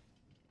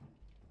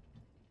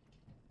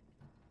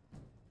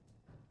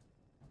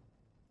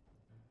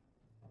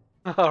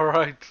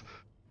 Alright.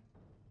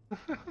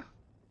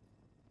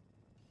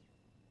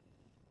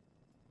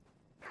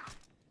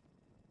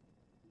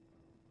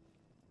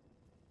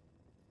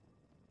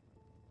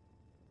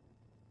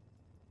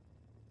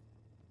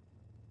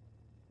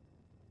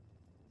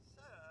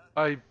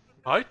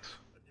 Right?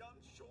 and young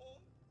Sean,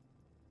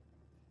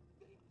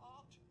 they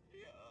aren't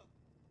here.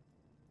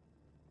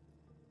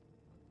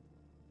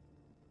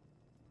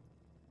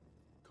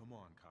 Come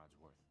on,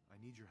 Codsworth. I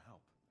need your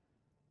help.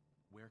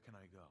 Where can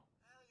I go?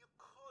 Well, you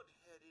could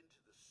head into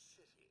the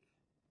city.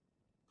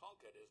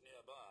 Concord is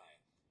nearby.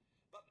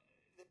 But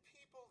the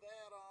people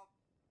there are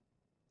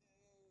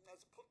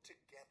as put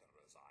together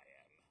as I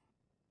am.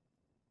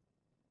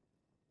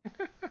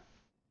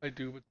 I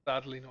do, but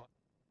sadly not.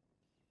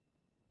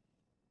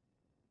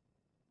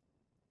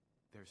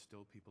 There's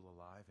still people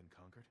alive in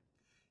Concord?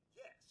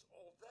 Yes,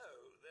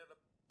 although they're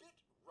a bit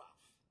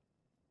rough.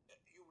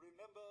 You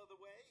remember the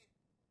way?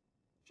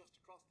 Just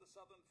across the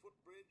southern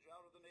footbridge,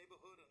 out of the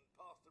neighborhood and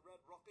past the Red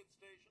Rocket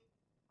Station?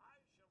 I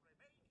shall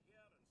remain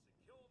here and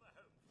secure the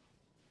home front.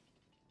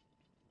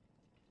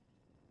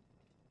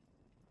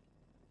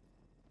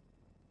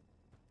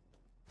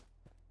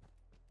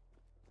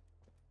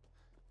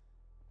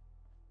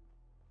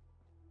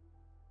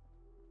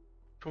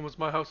 Which one was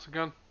my house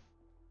again?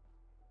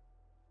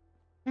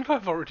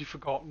 I've already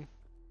forgotten.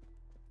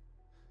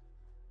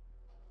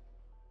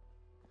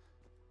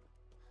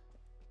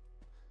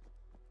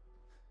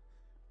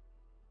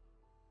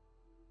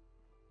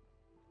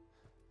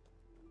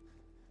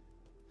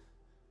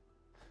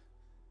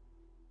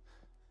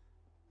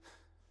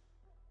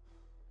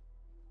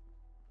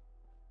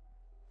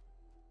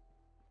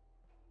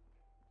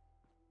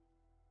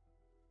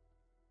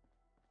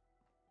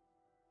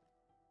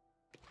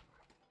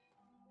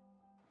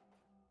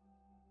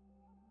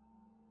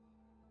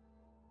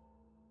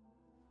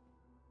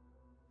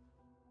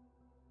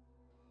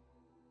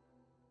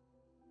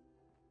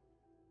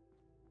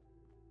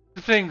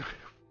 The thing,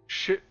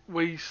 shit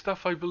weighs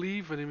stuff, I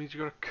believe, and it means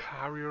you gotta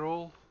carry it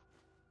all.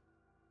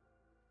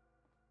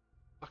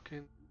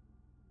 Fucking.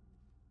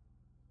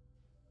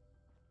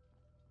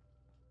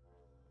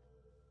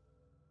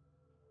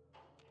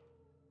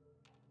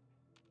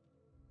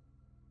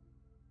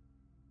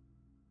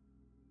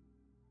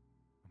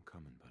 I'm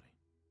coming, buddy.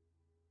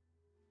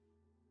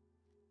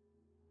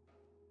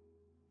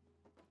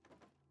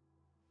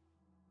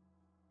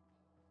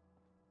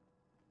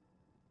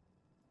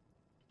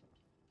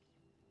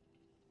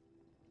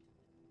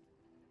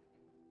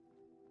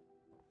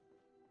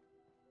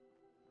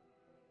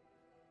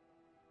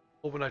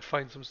 Hoping I'd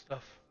find some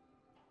stuff.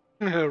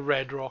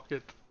 Red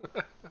rocket.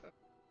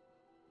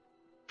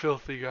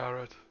 Filthy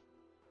Garrett.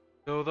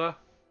 Know that?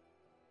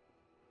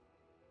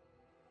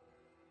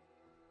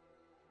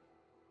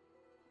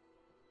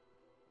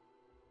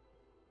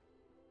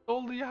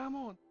 All the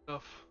ammo and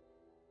stuff.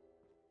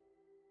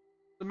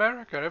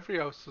 America, every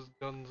house has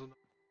guns and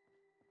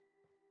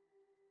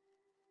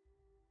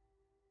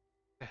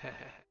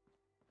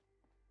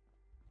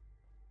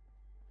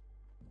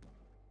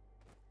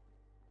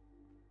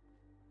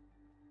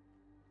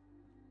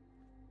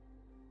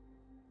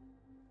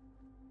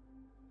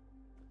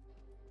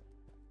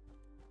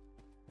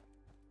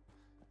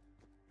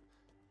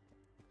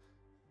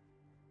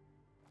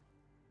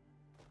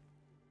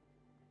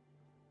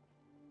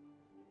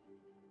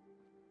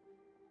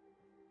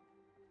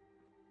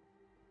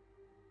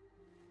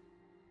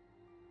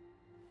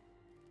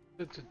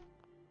it's a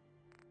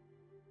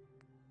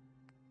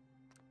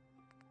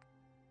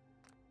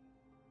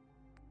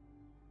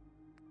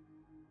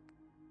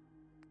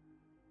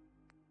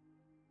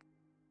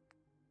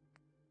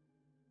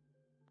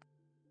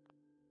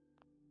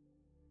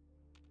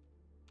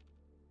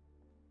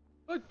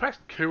I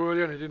pressed Q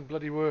earlier and it didn't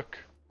bloody work.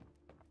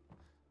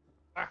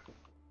 Ah.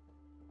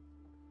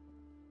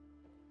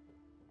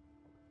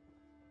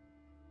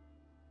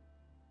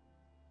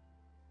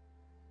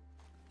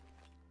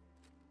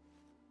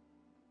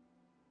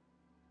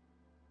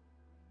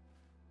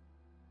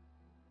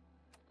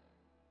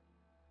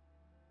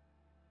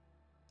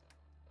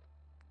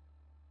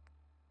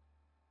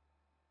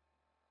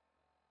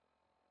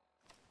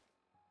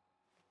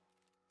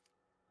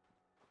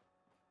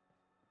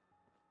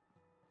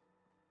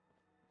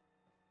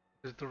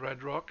 Is it the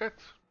red rocket?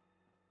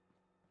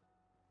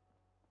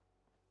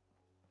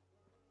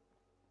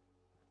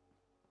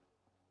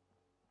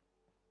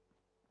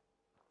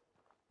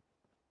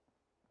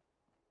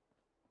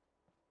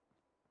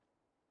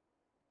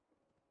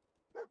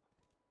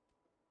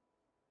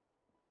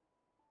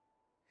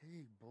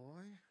 Hey, boy.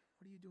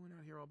 What are you doing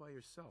out here all by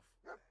yourself?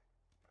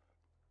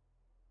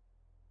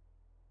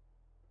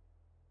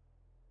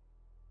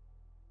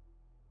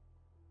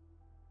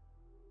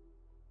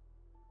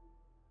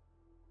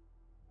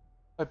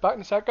 Right, back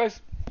in a sec,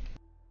 guys.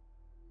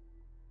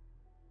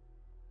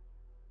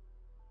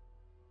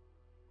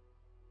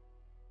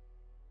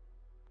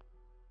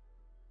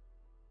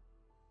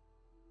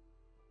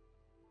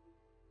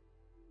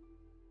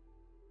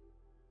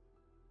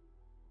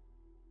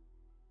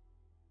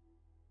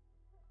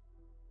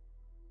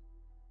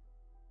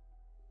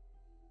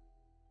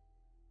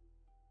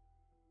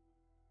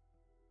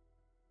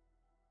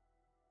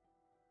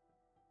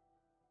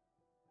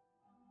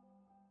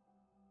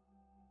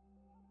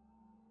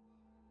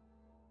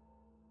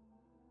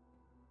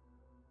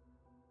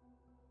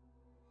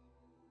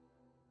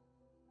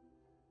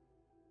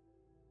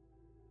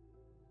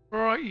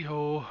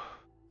 Righty-ho.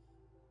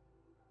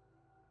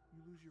 You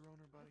lose your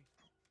owner, buddy?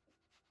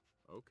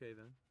 Okay,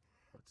 then.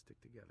 Let's stick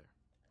together.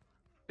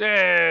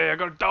 Yeah, I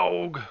got a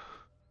dog.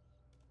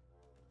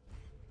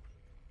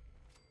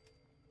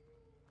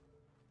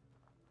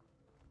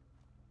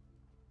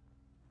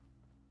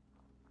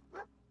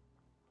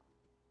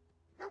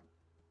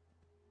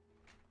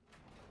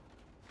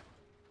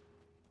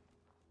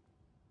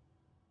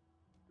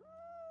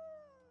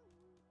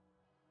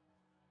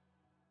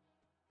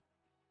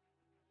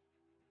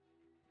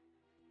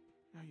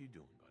 How you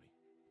doing, buddy?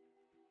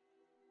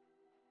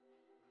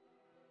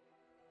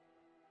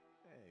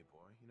 Hey,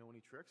 boy. You know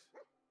any tricks?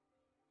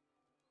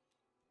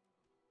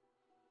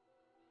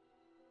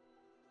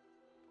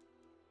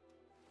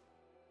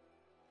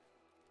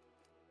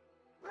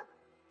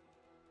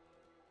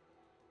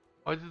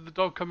 Why did the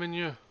dog come in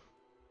here?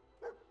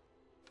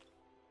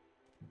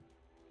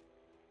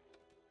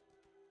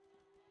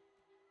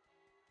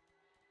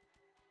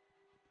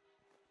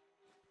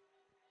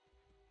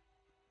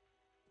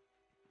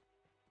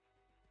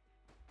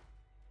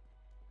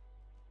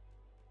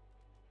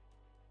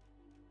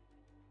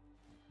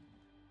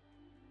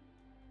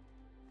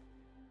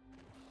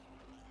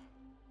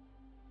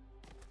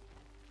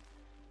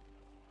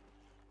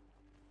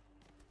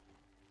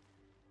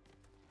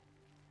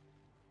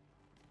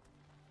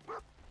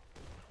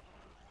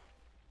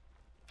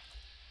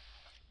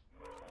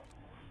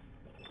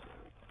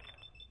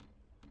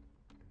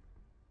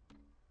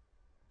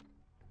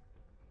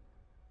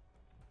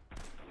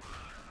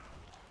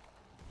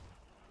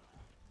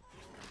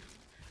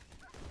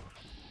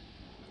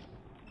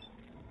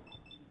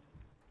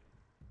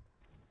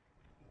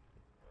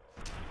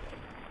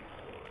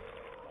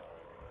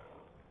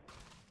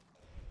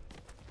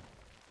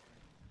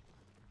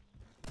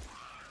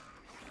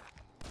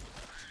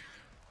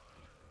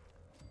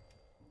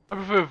 I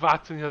prefer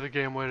that in the other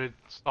game where it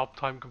stopped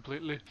time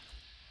completely.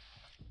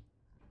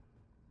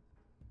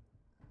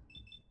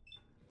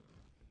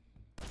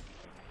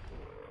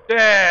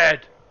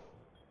 Dead!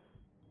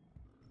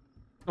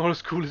 Not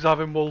as cool as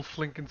having Wolf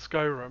Link in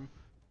Skyrim.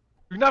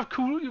 You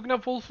can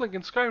have Wolf Link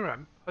in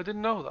Skyrim. I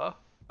didn't know that.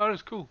 That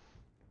is cool.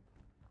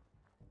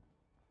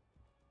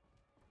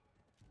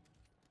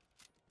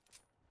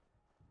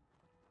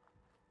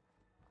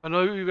 I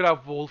know you could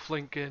have Wolf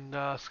Link in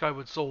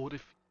Skyward Sword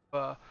if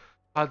you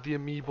had the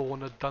amiibo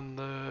and had done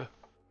the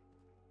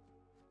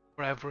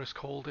whatever it's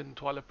called in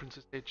Twilight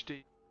Princess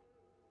HD.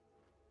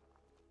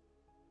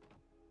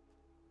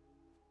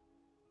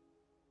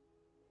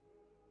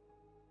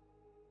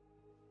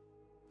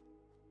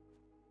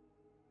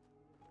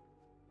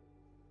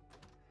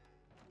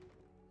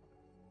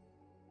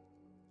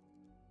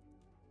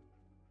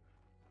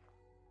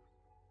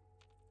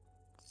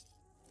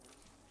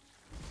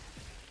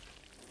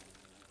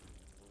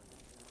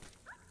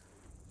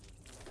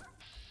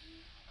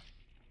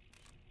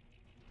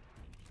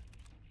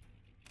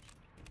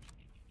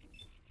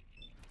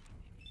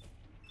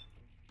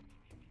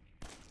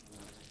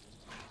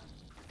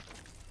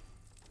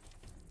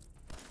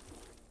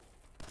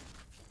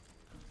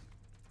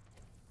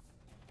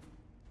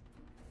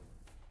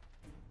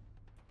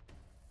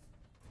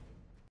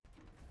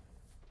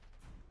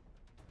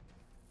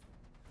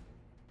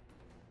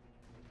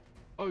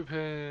 Bobby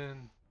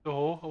pin.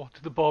 No, I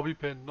wanted the bobby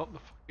pin, not the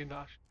fucking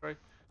ashtray.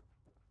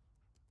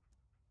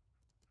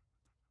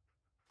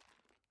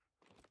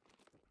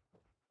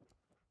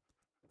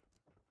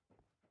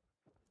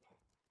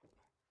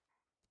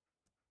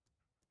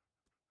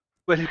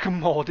 Well, you can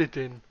mod it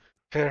in.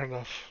 Fair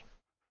enough.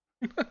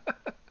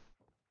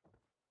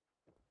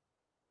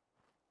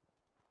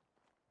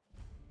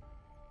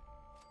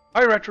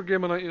 Hi, Retro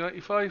Gamer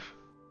 1995.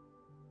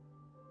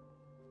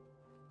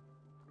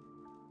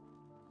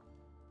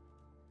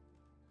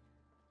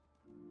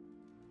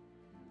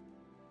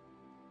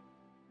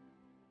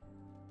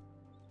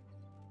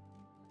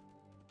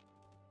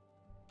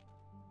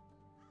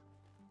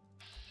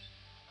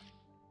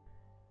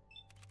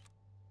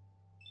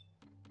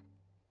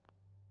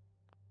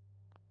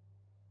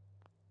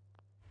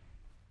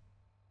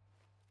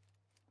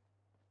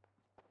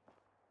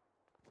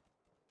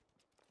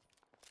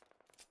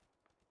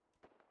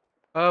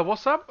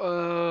 What's up?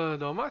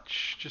 Not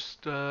much.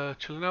 Just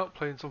chilling out,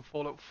 playing some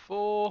Fallout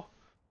 4.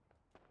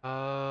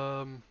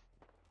 Nothing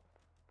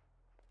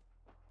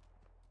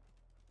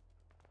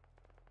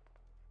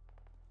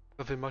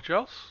much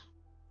else.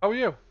 How are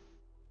you?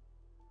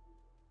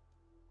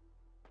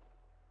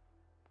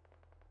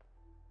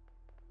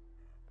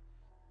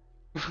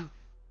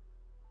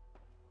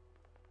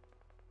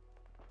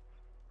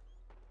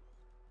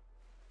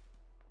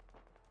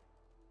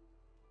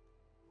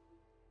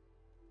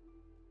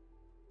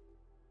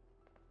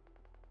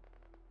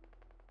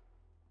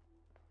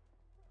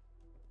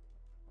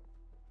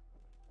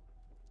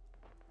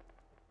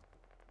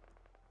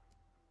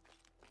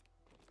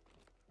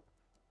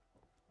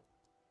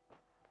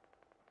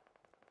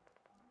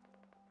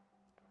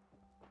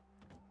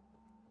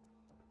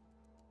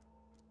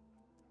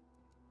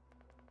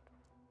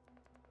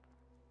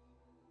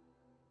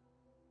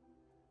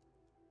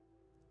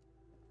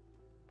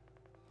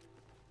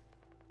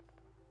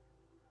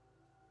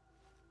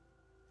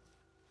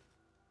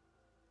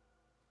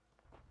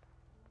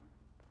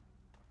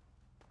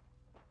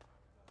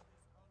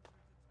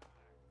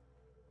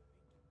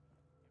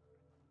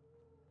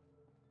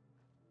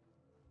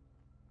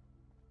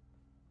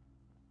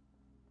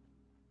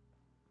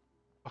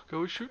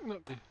 Fucker was shooting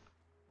at me. Hey,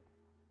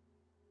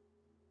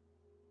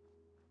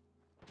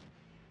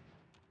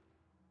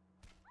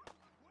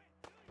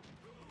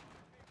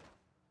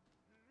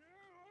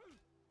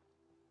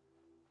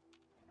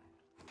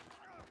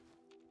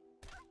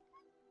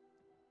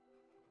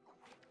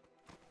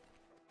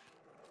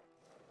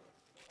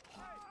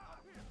 up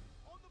here,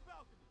 on the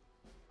balcony.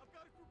 I've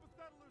got a group of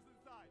settlers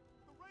inside.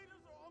 The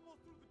raiders are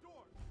almost through the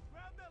door.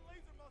 Grab that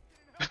laser musket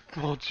and help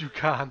them. Mods you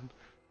can.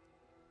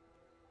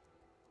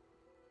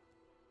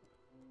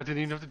 I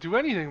didn't even have to do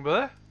anything,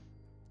 but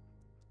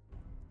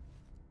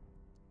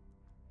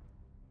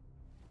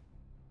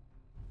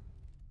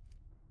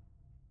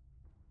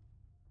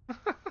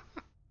I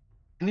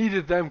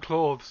needed them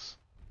clothes.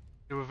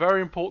 They were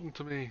very important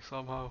to me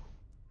somehow.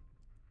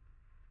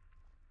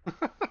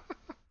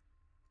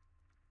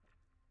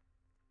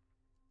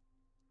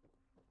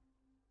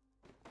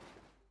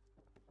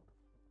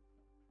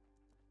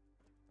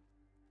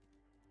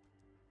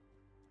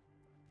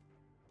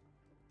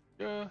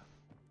 Yeah.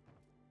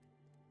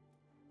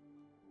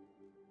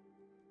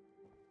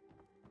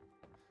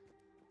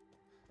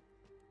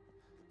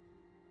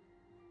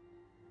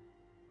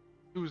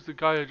 Who's the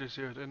guy I just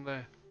heard in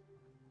there?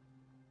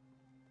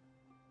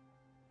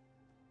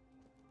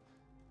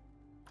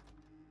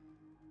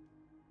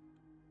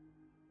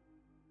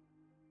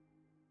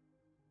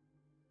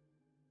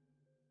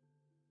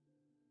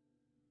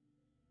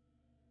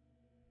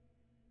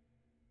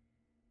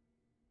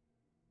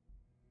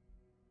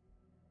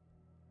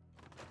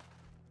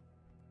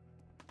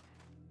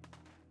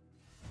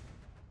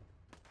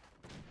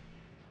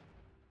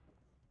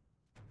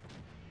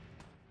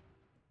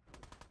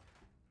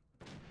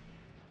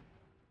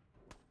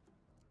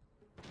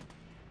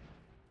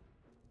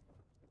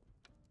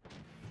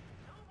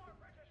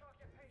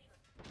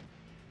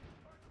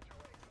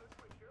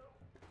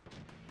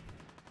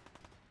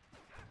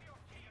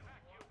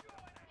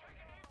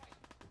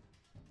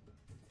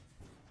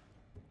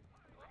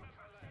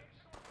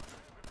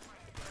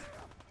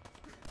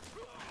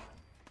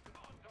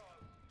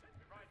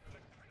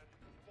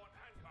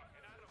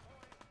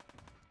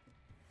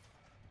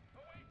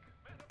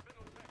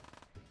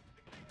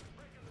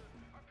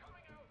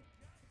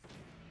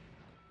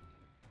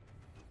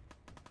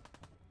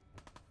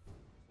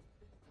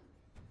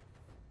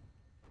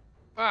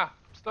 Ah,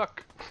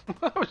 stuck.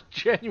 I was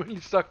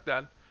genuinely stuck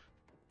then.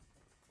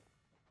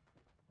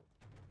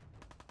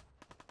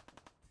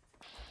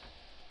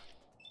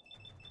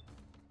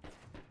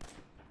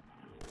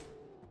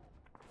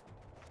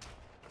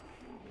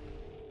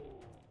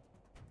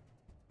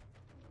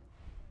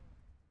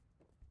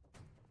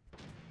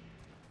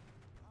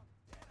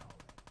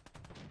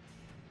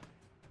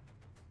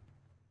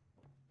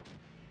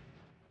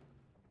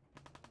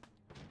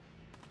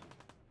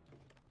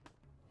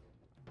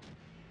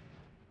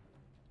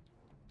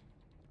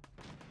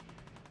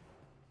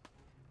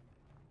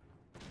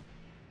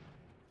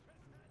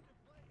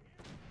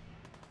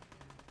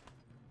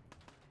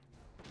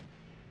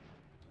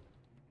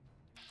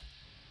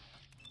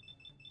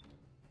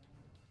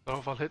 Don't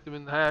know if I'll hit them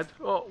in the head.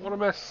 Oh, what a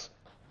miss.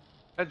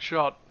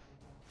 Headshot.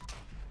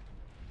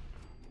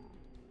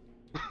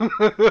 Look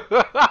at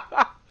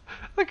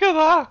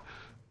that.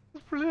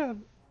 That's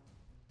brilliant.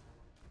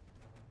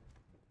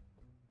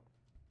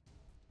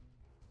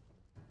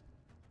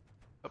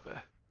 Up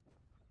there.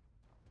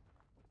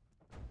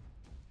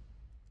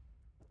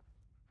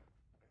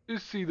 You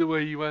see the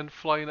way you went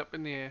flying up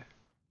in the air.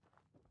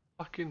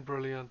 Fucking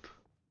brilliant.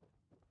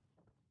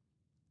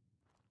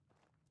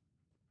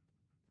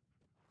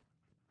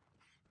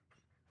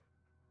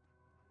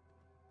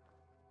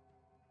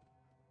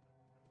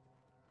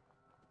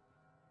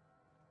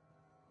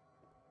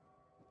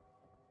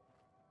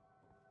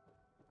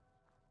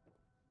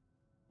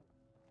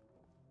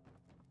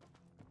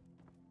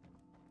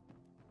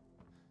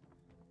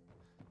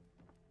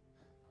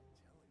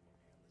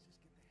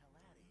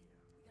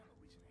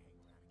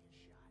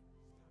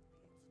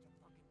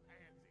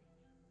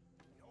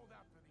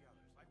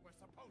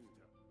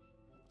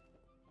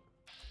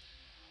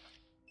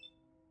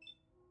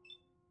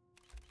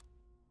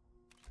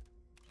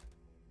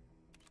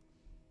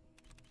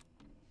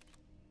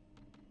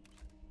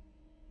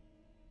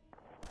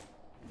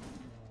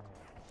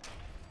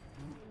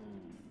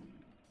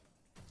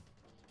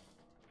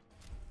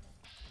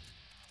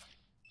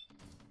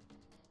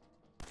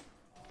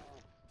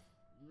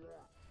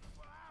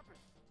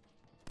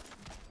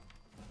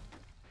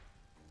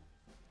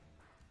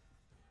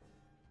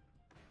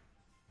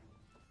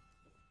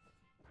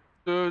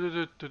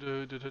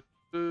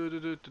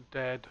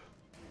 Dead.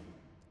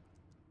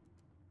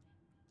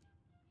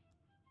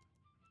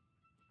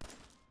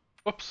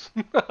 Whoops.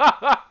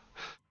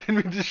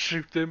 Didn't mean to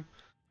shoot him.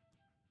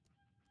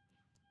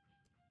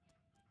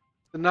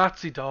 The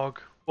Nazi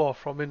dog, well,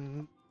 from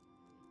in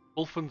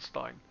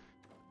Wolfenstein.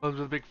 Those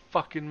with the big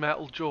fucking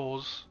metal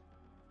jaws.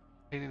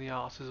 Pain in the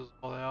asses is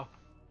what they are.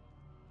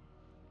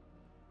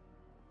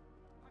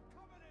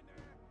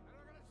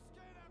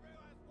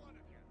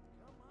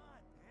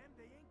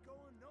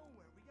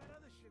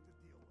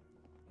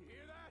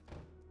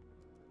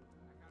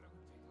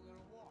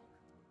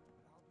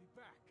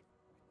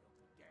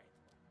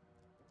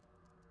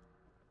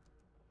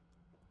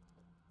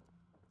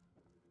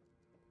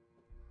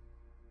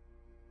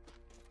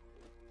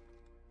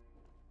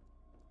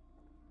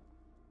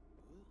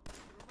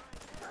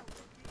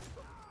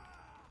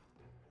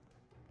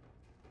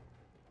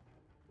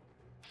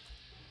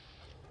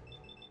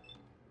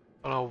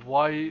 I don't know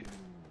why.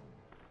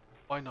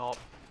 Why not?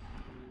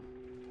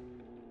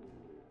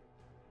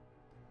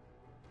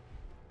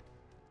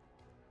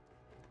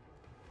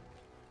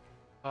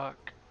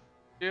 Fuck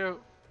you.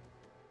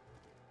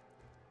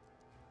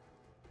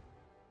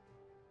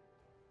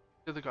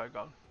 The other guy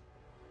gone.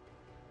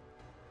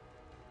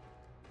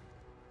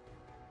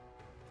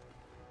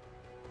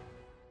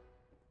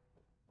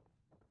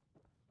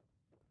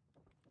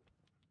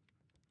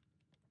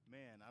 Man,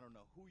 I don't know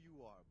who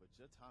you are, but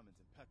your timing's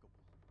impeccable.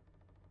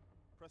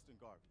 Preston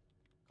Garvey,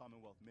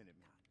 Commonwealth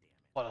Minuteman.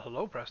 Well,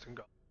 hello, Preston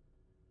Garvey.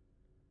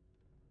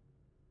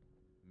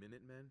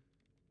 Minutemen?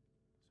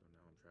 So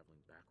now I'm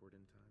traveling backward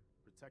in time?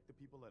 Protect the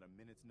people at a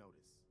minute's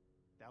notice.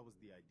 That was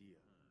the idea.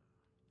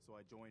 So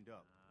I joined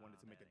up,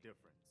 wanted to make a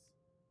difference.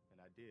 And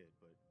I did,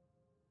 but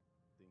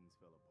things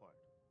fell apart.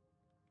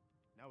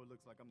 Now it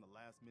looks like I'm the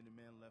last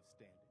Minuteman left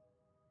standing.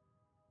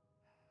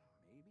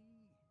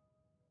 Maybe?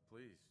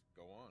 Please,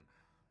 go on.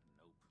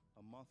 Nope.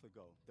 A month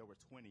ago, there were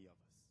 20 of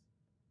us.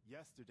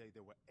 Yesterday,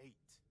 there were 8.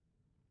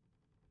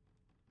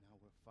 Now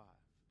we're 5.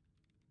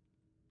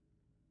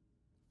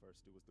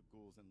 First, it was the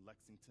ghouls in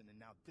Lexington, and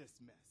now this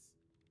mess.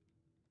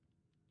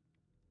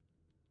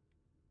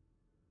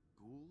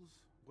 Ghouls?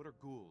 What are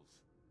ghouls?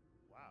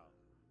 Wow.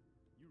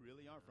 You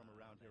really aren't from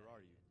around here,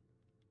 are you?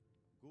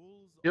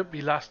 Ghouls Yep,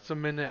 he lasts a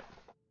minute.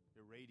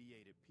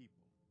 Irradiated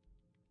people.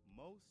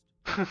 Most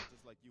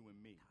just like you and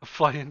me. A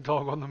flying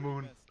dog on the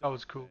moon. That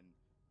was cool.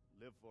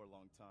 Live for a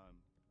long time,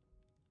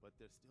 but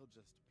they're still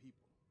just people.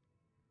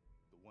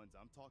 The ones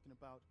I'm talking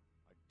about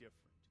are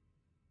different.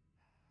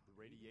 The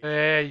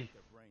radiation in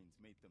their brains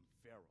made them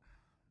feral.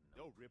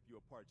 They'll rip you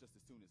apart just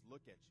as soon as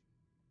look at you.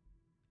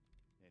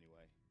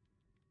 Anyway,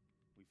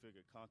 we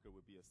figured Concord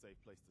would be a safe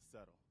place to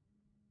settle.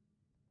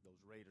 Those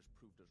raiders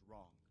proved us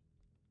wrong.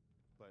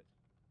 But,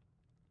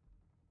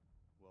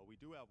 well, we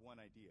do have one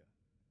idea.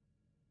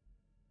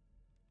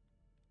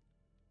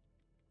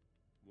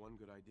 one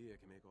good idea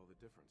can make all the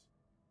difference.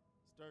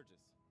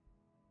 Sturgis,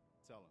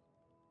 tell him.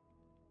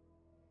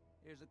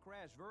 There's a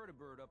crashed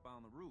vertibird up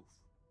on the roof.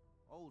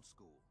 Old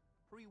school,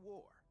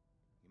 pre-war.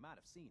 You might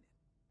have seen it.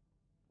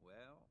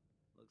 Well,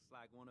 looks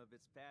like one of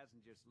its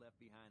passengers left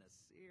behind a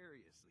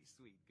seriously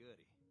sweet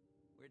goodie.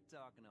 We're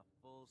talking a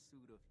full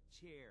suit of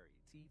Cherry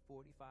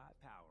T-45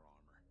 power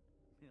armor.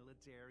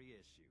 Military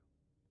issue.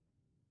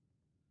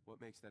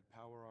 What makes that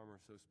power armor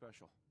so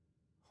special?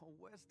 A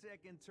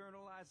Westech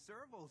internalized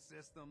servo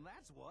system,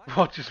 that's what.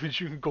 What just means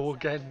you can go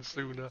again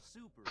sooner.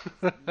 Super is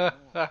the new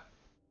norm.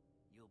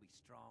 You'll be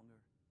stronger,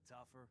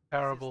 tougher,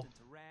 Terrible.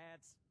 resistant to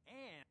rads,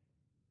 and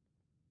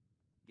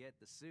get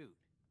the suit.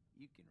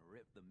 You can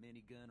rip the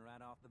minigun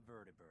right off the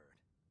vertibird.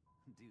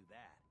 Do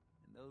that,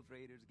 and those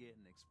raiders get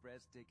an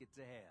express ticket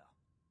to hell.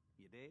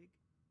 You dig?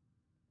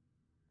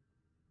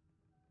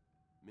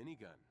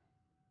 Minigun.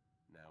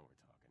 Now we're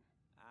talking.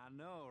 I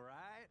know,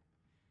 right?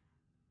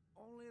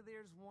 Only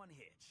there's one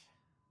hitch.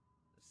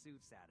 The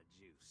suit's out of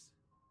juice.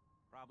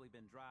 Probably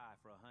been dry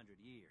for 100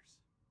 years.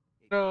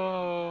 It can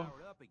No. be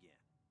powered up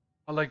again.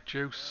 I like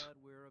juice. But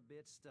we're a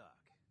bit stuck.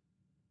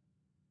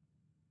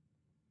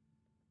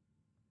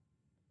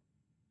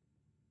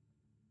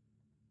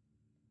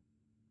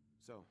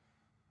 So,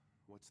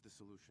 what's the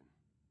solution?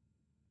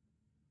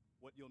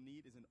 What you'll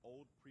need is an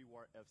old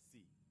pre-war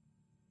FC,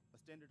 a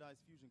standardized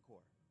fusion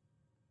core,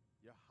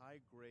 your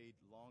high-grade,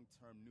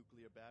 long-term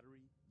nuclear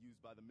battery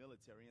used by the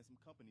military and some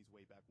companies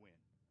way back when.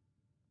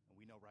 And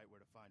we know right where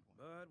to find one.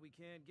 But we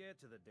can't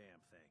get to the damn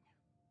thing.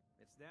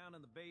 It's down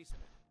in the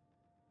basement,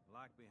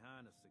 locked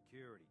behind a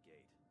security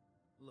gate.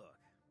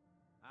 Look,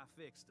 I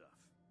fix stuff.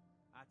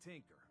 I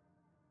tinker.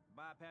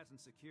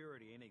 Bypassing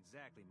security ain't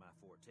exactly my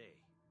forte.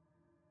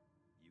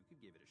 You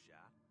could give it a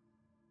shot.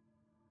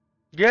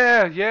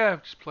 Yeah,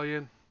 just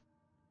playing.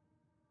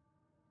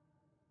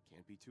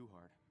 Can't be too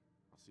hard.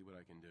 I'll see what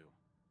I can do.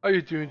 How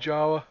you doing,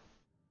 Jawa?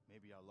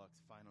 Maybe our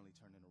luck's finally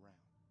turning around.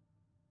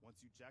 Once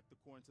you jack the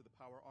core into the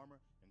power armor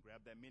and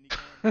grab that minigun...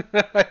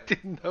 I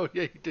didn't know.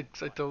 Yeah, you did,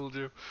 'cause I told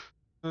you.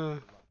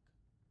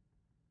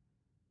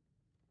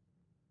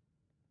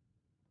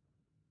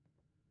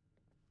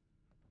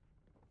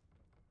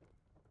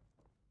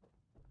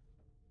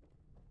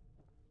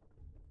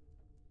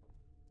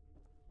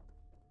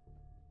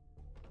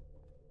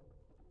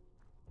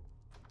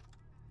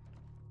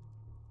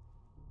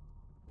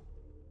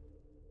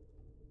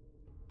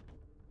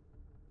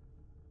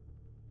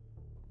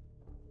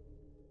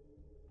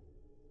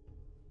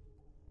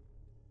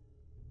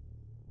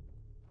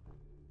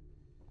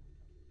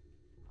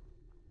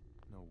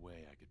 No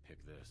way I could pick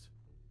this.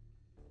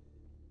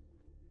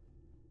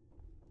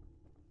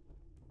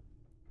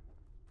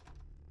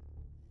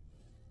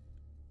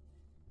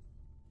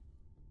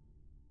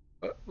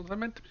 Was I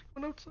meant to be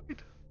going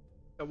outside?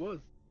 I was.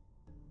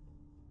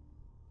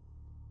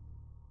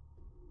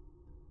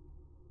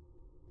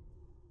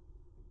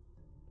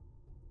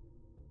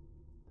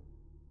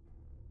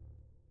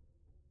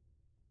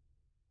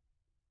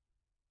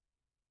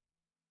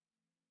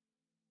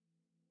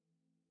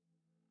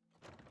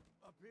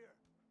 Up here.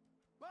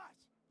 Boss,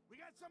 we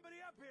got somebody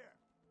up here.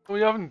 No,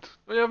 you haven't.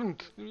 No, you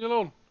haven't. Leave me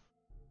alone.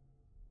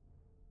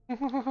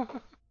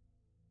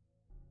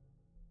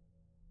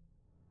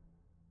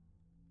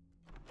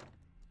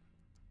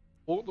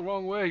 Walk the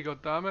wrong way,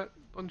 goddammit.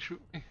 Don't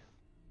shoot me.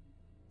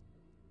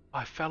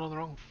 I fell on the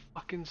wrong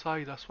fucking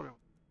side, that's what it was.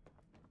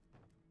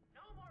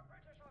 No more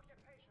British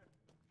occupation.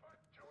 Put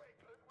to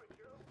England with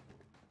you.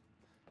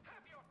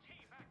 Have your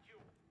tea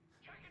vacuum.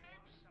 Chicken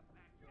eggs.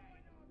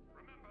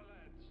 Remember,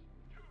 lads,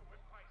 two with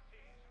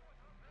crises.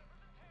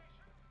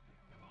 Implementation.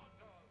 Come on,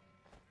 dolls.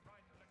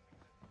 Right to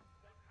Lexington.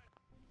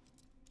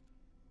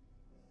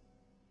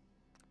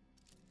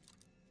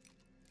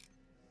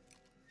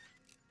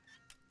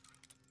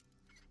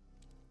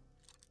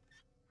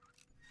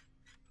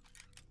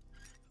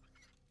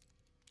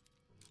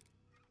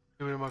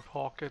 Give it in my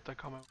pocket, I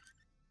come out.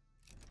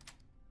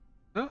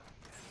 Huh?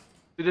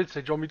 They did say,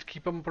 do you want me to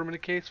keep them and put them in a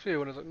case for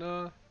you? And I was like,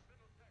 no.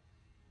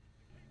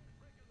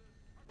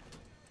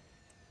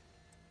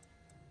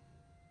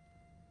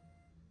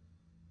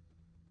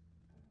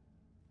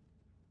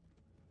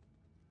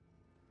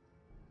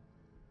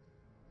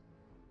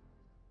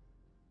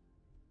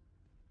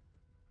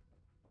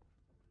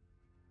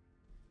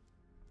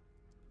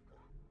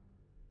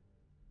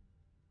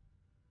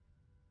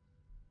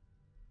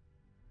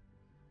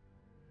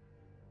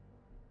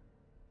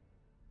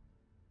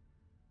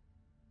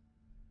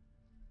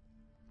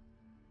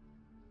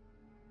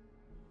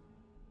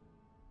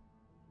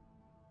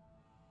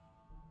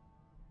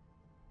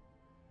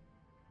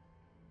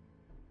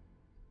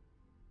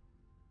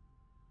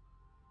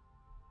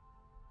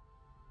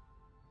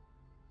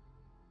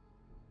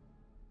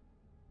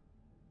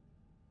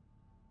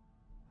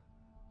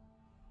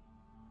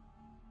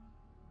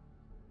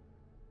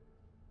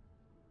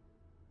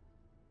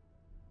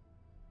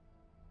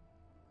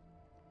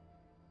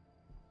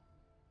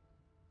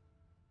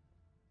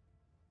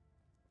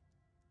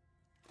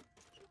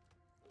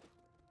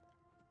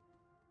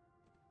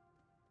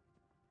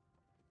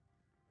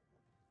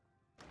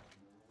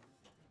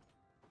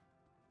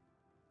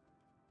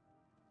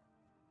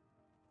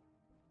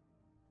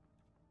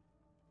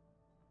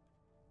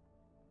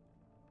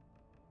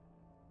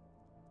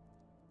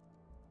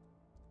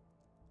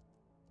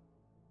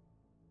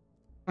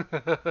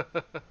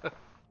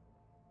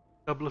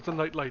 Double as a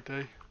nightlight,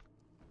 eh?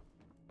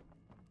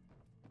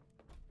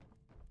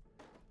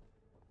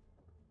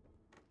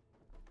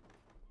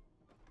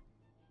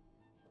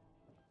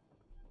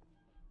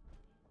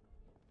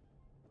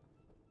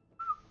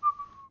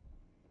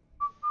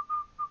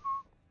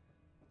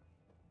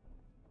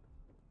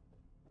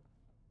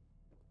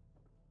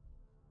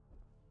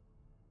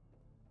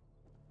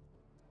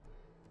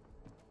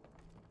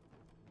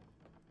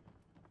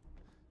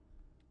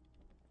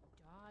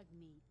 Dog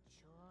meat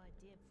sure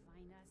did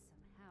find us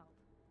some help.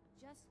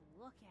 Just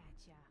look at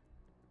ya.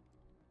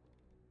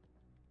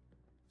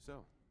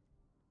 So,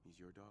 he's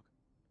your dog?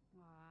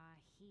 Aw,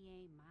 he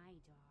ain't my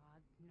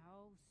dog.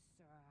 No,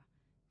 sir.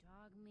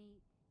 Dog meat,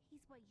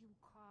 he's what you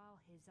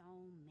call his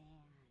own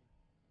man.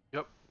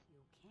 Yep. You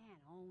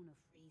can't own a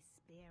free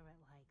spirit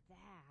like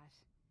that.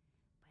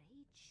 But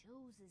he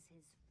chooses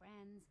his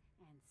friends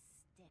and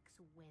sticks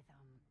with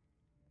them.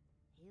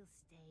 He'll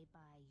stay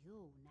by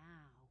you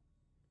now.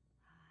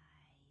 I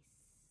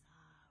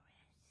saw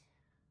it.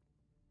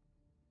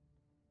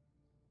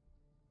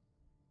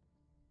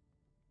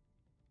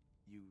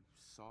 You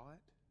saw it?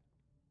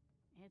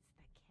 It's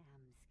the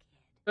chems,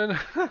 kid. And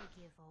I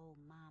give old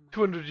mama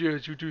 200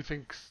 years, you do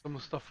think some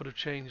stuff would have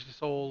changed.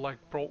 It's all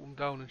like broken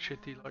down and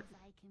shitty, like.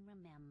 I can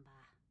remember.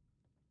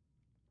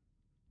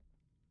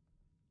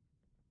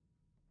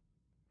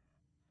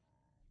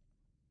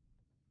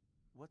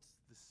 What's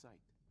the sight?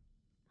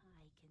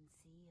 I can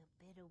see a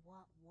bit of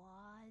what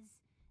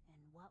was and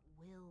what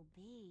will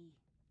be,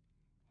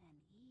 and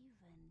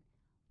even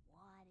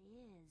what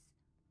is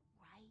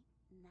right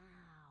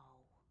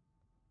now.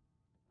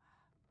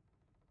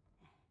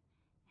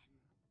 And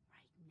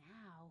right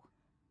now,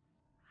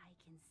 I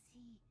can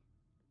see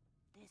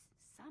there's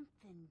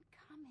something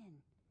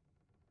coming,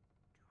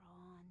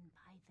 drawn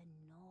by the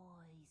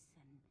noise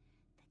and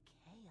the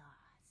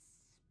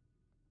chaos.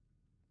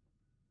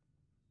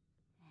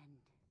 And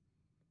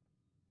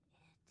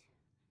it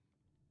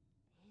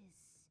is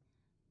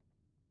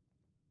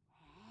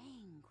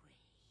angry.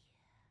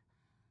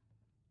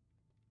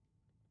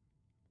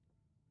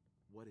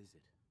 What is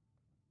it?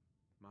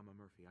 Mama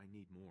Murphy, I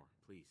need more,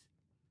 please.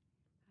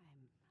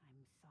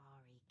 I'm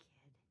sorry,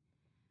 kid,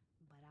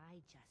 but I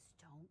just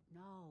don't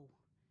know.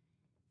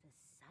 The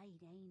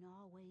sight ain't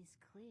always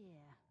clear,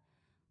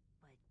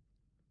 but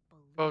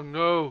believe Oh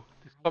no, me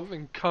there's when I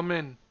something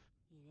coming.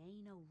 It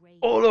ain't a race.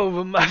 All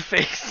over my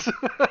face.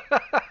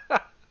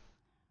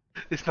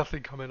 There's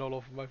nothing coming all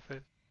over my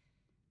face.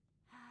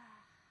 But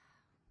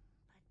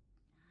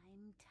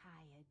I'm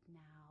tired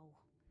now.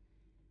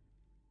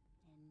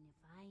 And if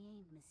I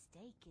ain't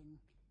mistaken,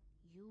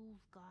 you've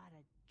got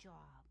a job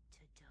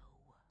to do.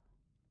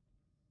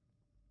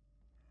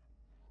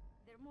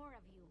 There are more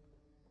of you,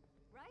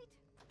 right?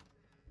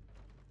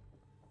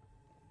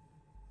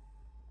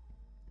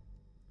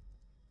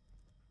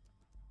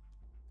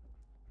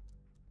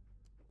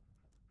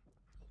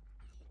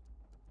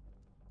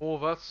 More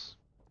of us.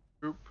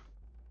 Group.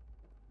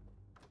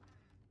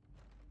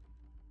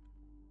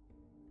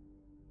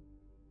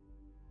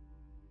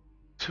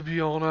 To be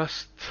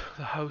honest,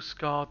 the house,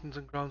 gardens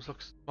and grounds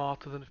look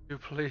smarter than a few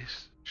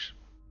police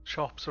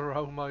shops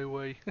around my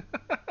way.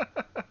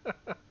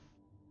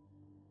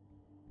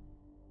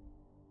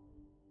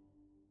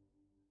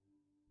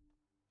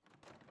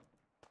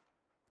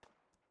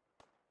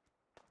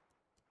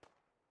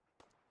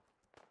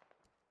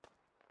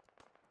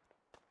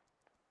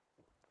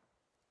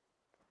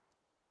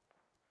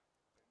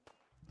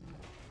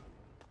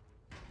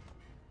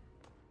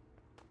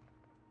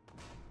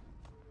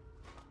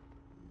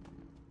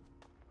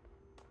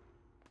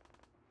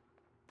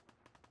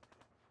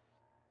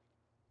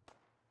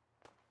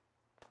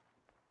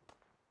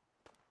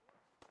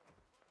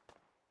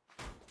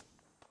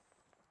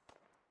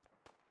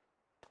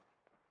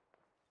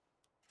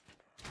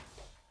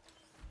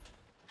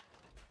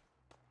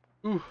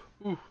 Ooh,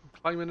 I'm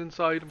climbing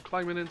inside, I'm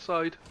climbing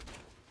inside.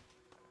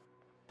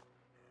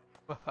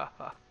 Why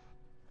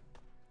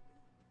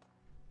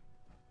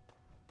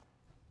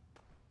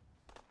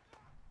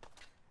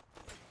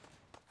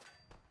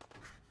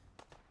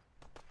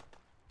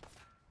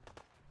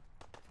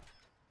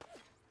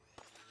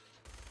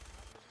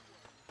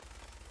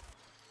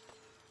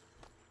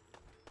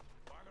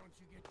don't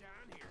you get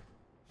down here?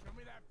 Show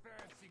me that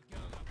fancy gun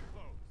up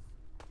close.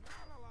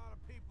 Not a lot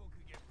of people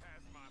could get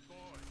past my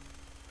boy.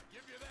 I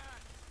give you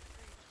that.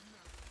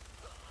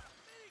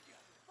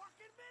 Minigun!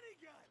 Fucking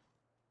minigun!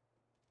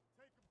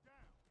 Take him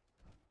down.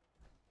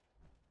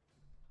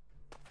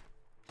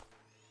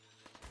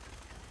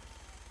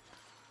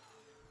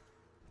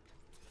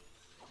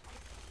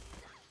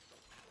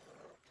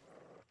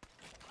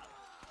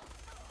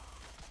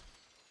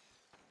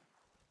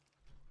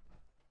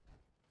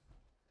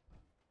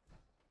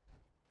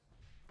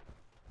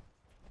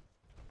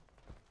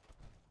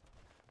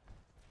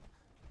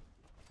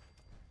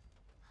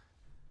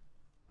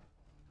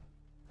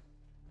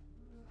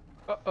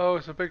 Uh-oh,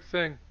 it's a big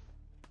thing.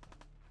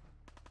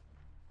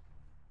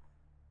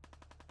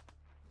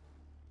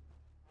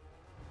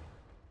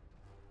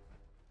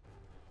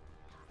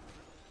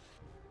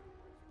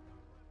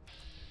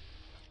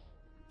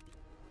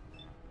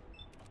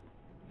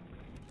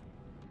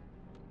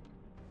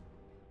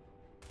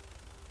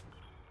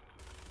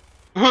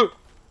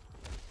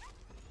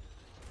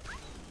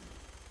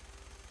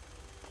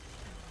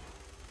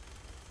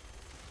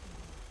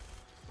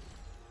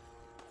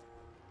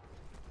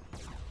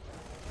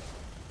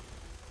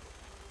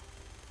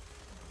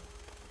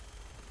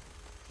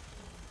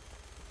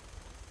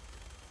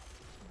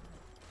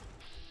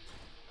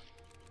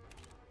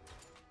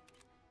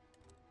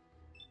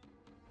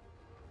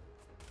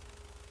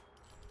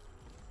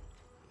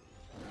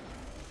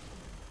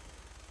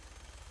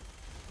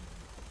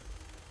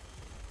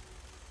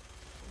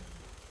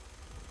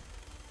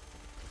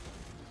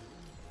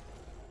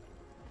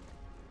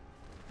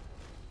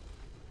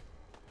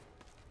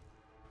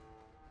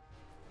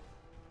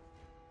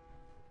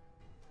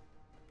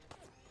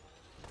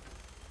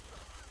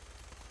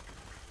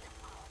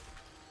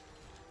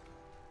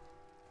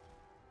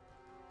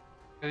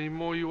 Any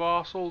more you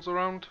arseholes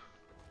around?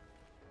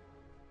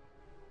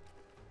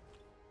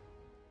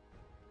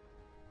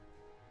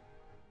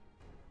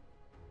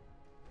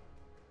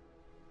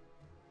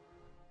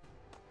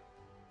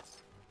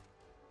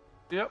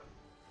 Yep.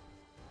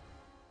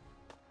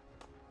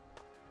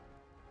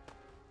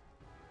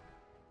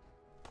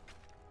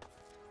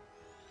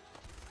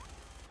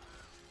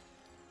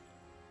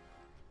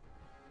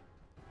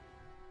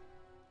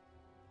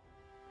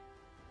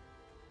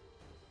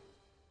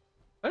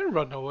 I didn't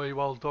run away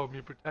while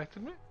Dogmeat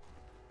protected me.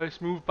 I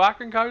just moved back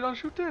and carried on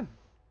shooting.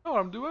 I know what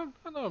I'm doing.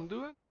 I know what I'm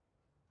doing.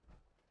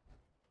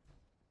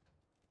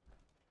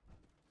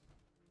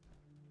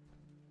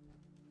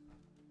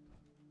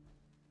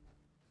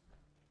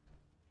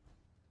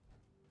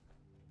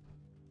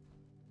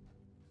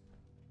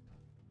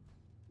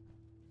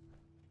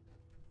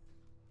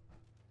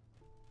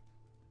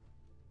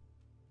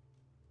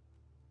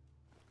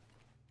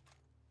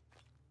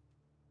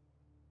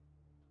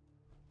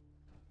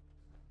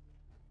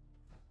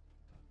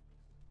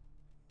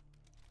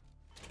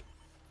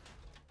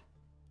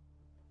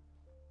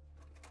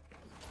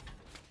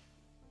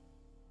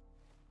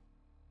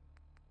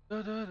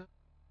 Da, da, da.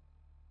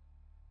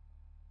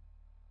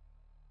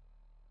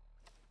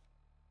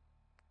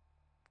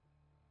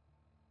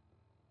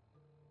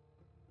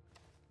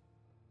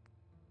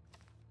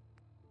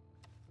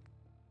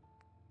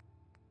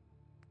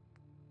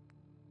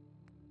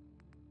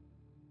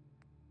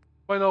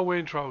 Why not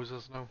wearing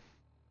trousers now?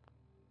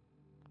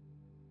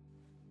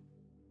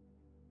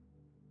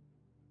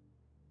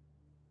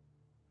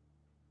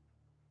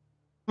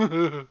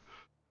 I'm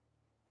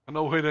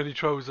not wearing any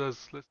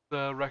trousers. Let's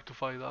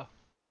rectify that.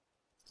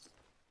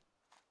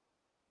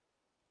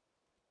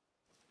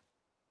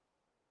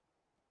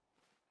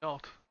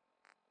 Not.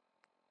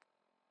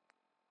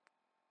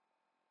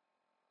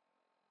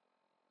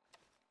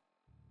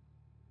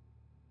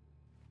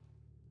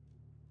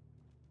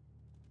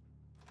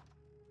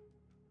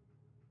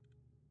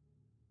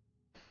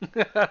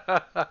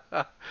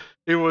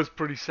 It was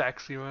pretty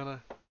sexy, wasn't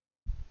it?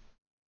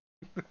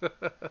 I'm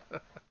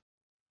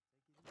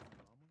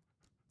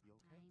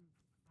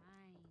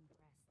fine,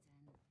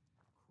 Preston.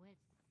 Quit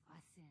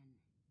fussing.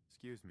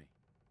 Excuse me.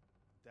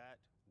 That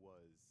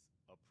was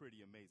a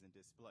pretty amazing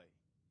display.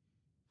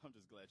 I'm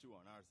just glad you're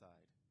on our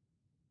side.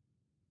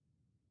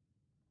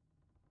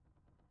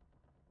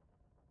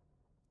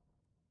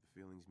 The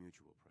feeling's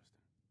mutual, Preston.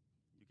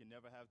 You can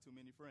never have too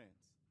many friends.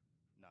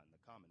 Not in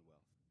the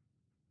Commonwealth.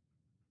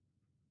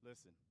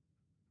 Listen,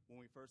 when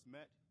we first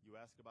met,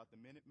 you asked about the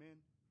Minutemen.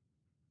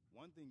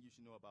 One thing you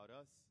should know about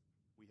us,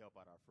 we help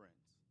out our friends.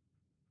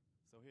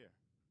 So here,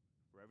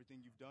 for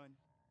everything you've done,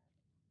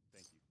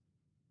 thank you.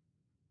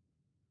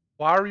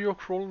 Why are you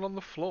crawling on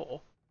the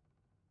floor?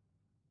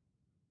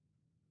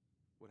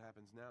 What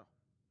happens now?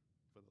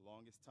 For the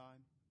longest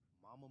time,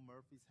 Mama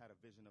Murphy's had a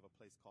vision of a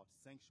place called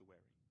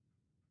Sanctuary.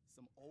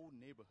 Some old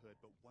neighborhood,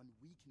 but one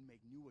we can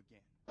make new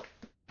again.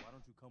 Why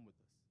don't you come with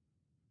us?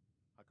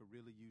 I could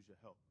really use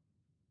your help.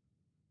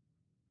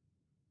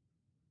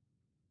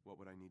 What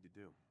would I need to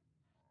do?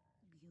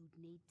 You'd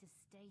need to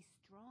stay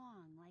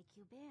strong like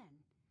you've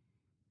been.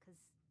 'Cause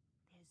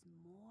there's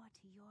more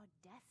to your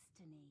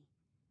destiny.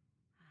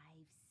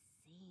 I've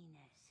seen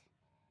it.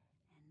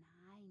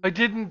 And I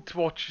didn't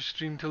watch the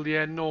stream till the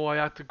end. No, I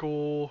had to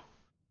go.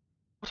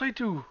 What did I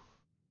do?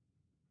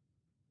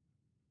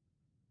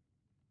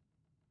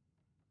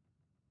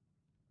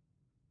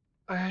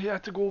 I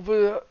had to go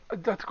over. I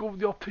had to go over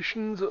the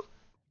opticians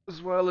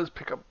as well as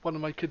pick up one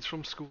of my kids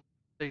from school.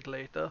 Stayed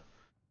later.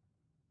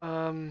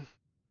 Nothing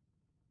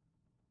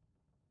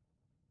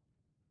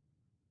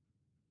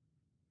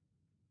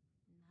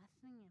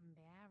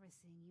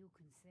embarrassing you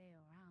can say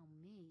around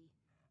me.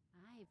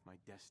 My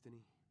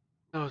destiny?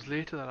 No, it was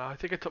later than that. I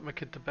think I took my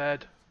kid to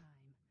bed.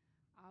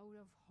 Out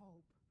of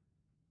hope.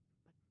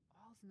 But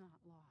all's not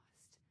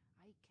lost.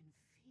 I can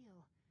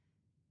feel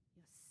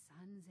your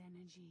son's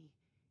energy.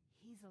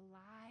 He's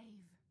alive.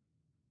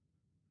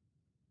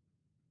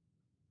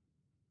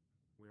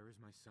 Where is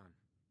my son?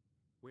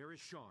 Where is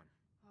Sean?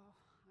 Oh,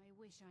 I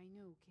wish I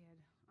knew, kid.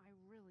 I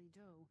really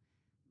do.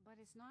 But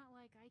it's not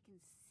like I can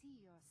see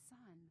your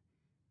son.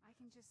 I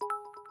can just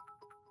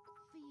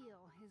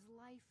feel his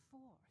life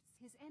force,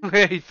 his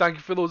energy. Hey, thank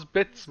you for those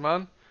bits,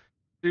 man.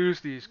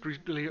 Seriously, it's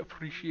greatly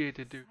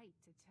appreciated, dude. Sight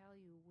to tell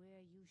you where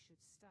you should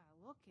start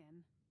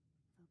looking.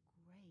 The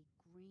great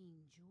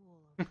green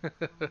jewel of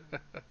the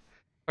Commonwealth.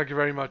 Thank you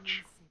very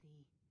much. Diamond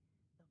City,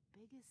 the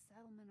biggest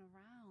settlement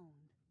around.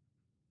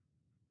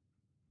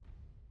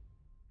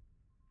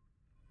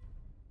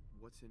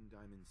 What's in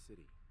Diamond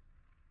City?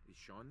 Is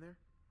Sean there?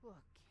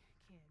 Look,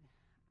 kid,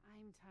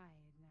 I'm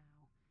tired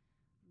now.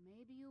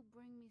 Maybe you'll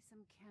bring me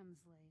some chems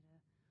later.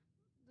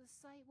 The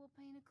site will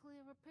paint a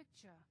clearer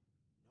picture.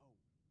 No,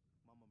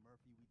 Mama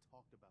Murphy, we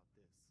talked about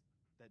this.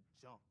 That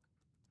junk.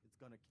 It's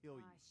gonna kill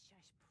you. Ah,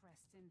 shush,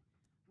 Preston.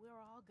 We're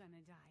all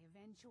gonna die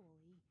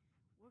eventually.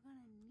 We're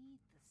gonna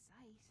need the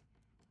site.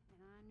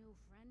 And our new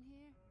friend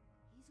here,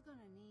 he's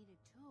gonna need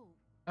it too.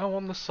 I'm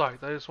on the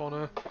site. I just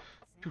wanna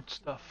shoot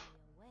stuff.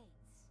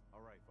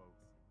 Alright, folks.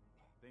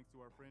 Thanks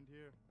to our friend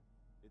here,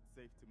 it's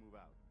safe to move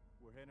out.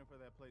 We're heading for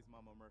that place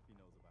Mama Murphy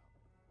knows about.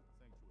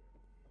 Sanctuary.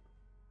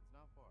 It's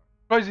not far.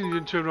 Surprised he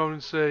didn't turn around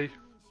and say,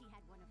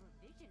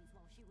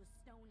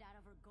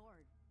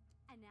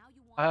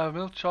 I have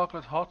milk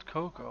chocolate hot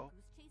cocoa.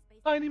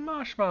 Tiny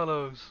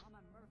marshmallows.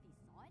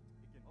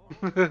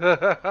 Everybody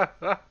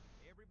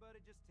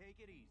just take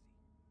it easy.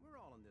 We're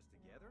all in this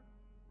together.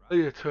 I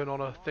need to turn on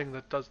a thing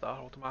that does that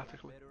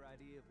automatically. Better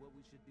idea of what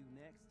we should do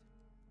next?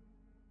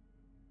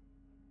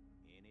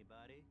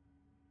 Anybody?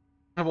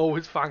 I'm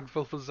always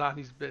thankful for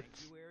Zanny's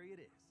bits. Sanctuary it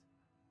is.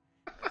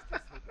 Let's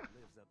just hope it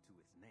lives up to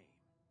its name.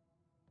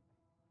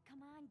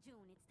 Come on,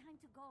 June. It's time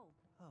to go.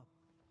 Oh,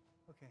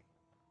 okay.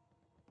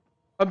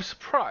 I'm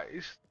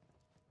surprised.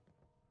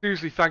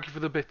 Seriously, thank you for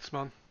the bits,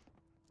 man.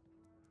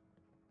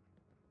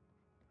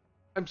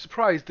 I'm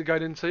surprised the guy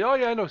didn't say, oh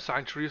yeah, no,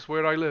 Sanctuary is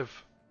where I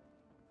live.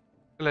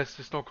 Unless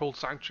it's not called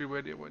Sanctuary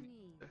where you went.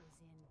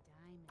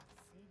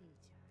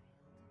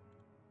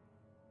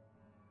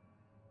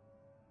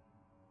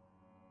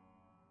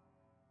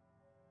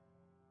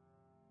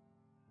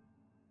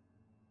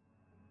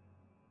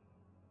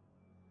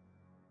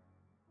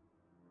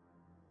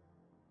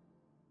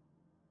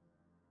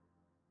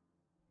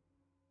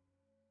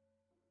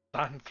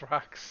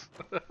 Anthrax.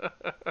 Don't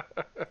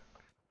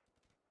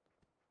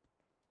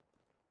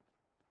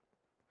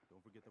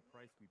forget the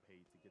price we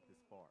paid to get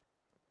this far.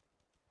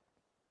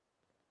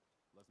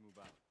 Let's move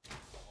out.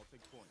 I'll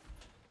take point.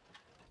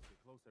 Stay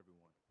close,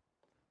 everyone.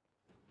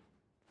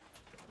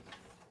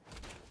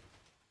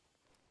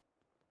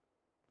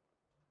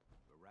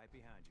 We're right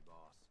behind you,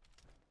 boss.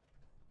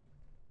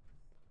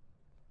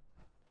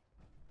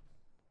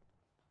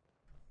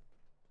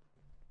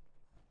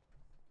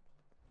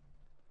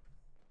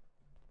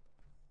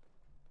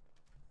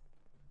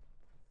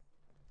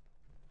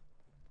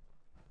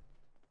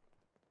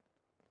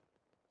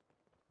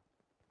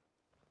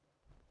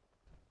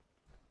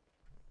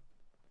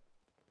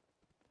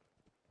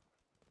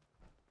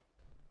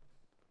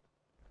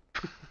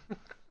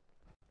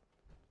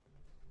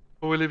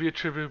 Olivia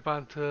tribute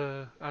band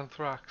to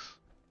Anthrax.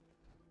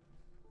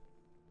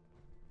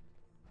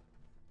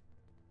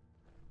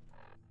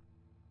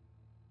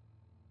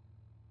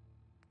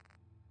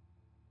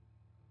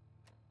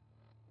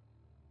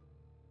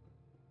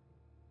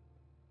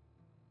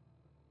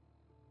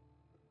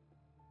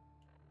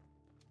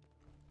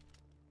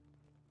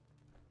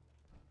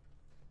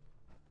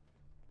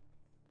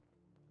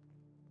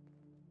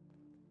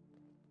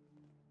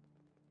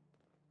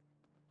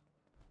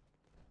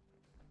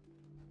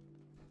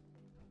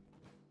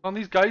 Can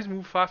these guys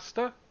move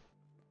faster?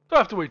 Don't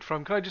have to wait for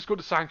him. Can I just go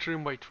to Sanctuary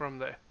and wait for him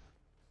there?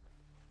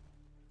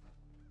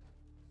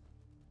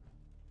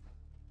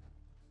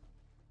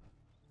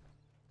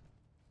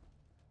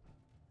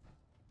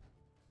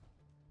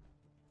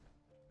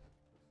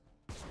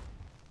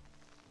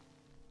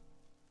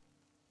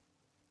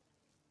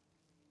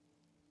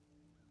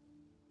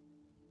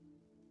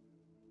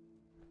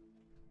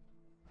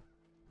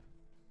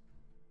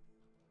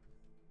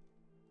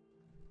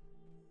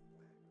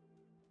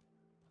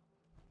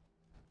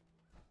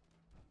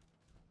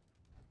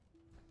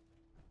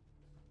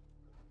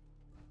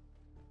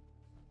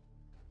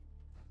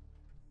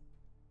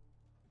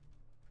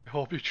 I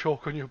hope you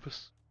choke on your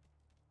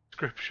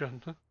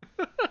prescription.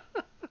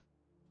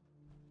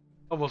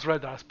 Almost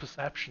read that as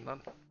perception then.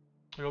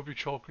 I hope you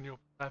choke on your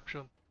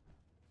perception.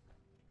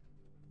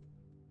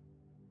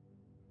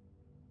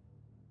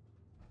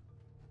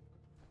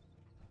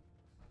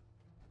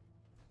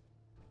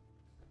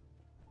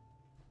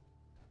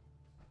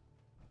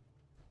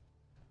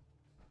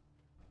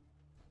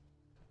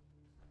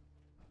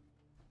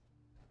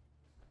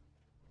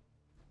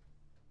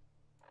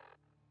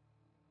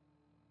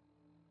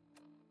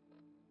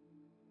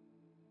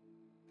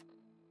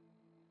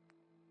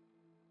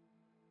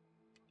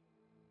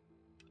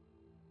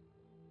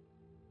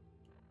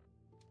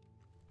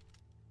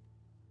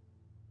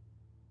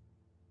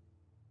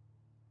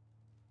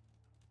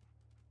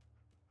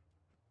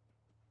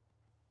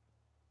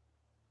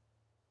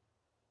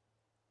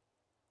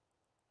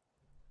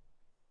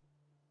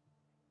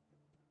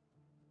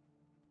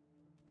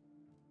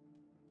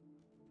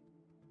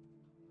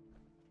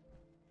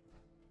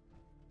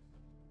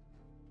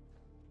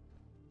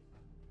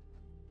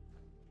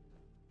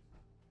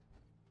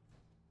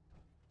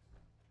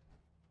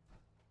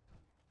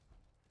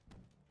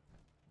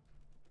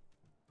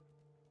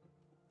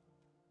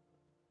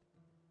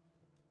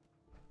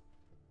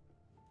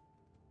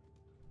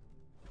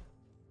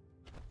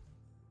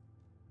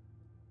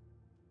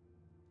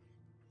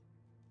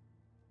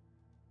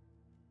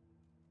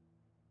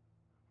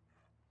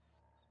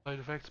 Side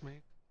effects,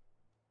 mate.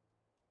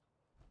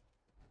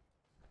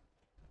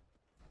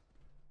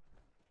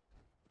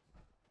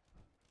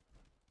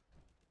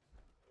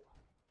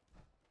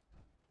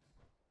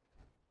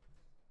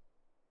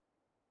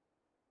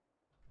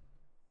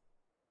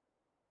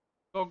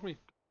 Dog meat.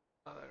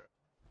 Ah, there.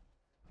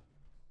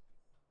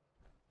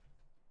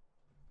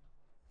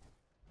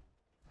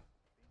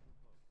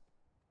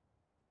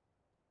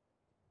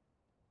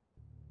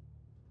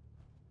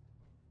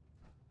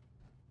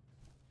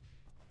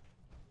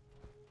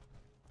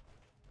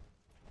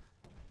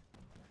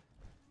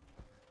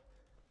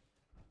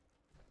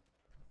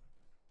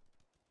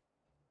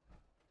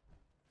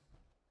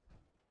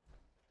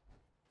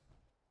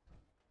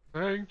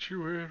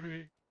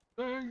 Sanctuary.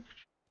 Sanctuary.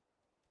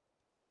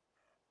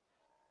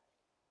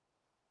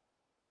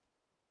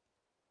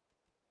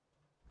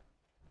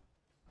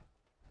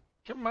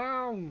 Come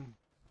on.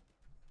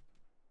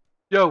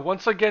 Yo,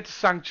 once I get to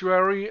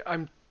Sanctuary,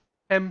 I'm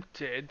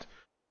tempted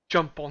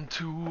jump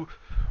onto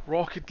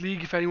Rocket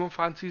League if anyone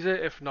fancies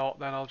it. If not,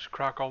 then I'll just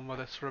crack on with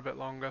this for a bit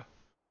longer.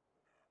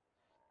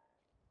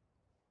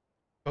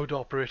 How to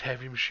operate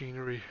heavy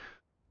machinery.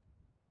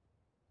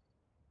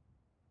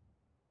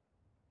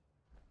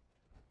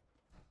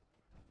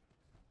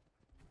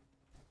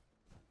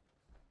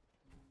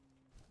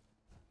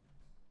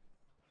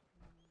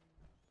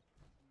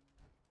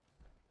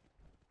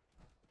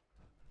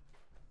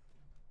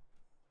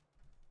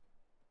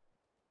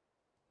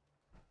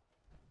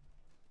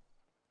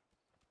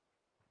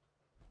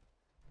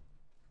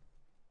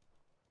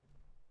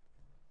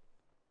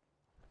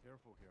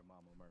 Careful here,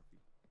 Mama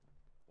Murphy.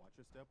 Watch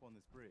your step on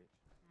this bridge.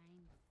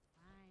 I'm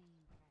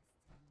fine,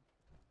 Preston.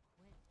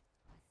 Quit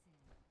fussing.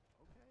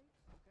 Okay,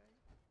 okay.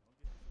 Don't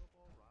get yourself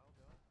all riled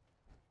up.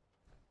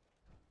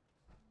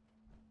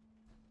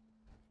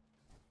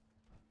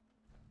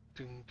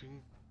 Ding,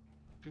 ding,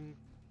 ding.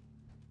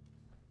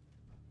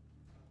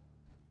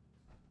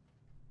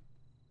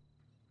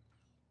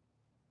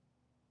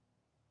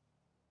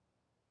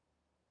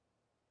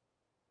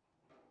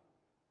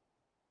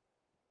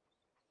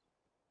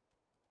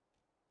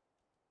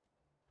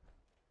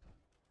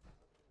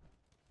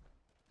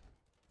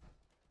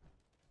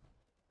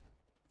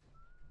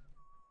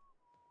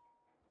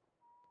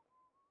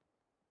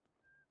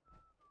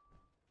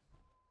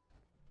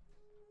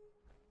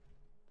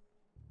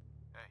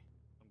 Hey,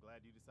 I'm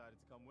glad you decided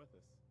to come with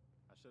us.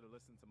 I should have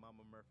listened to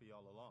Mama Murphy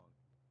all along.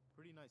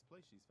 Pretty nice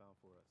place she's found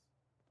for us.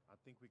 I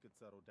think we could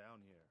settle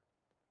down here.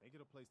 Make it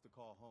a place to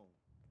call home.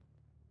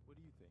 What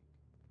do you think?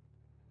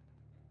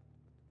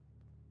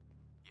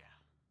 Yeah,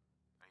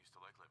 I used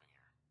to like living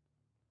here.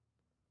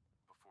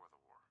 Before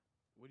the war.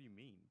 What do you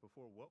mean?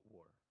 Before what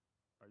war?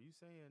 Are you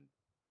saying...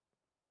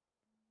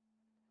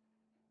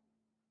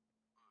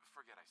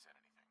 Forget I said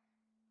anything.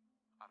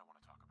 I don't want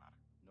to talk about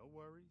it. No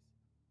worries.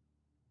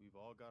 We've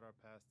all got our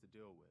past to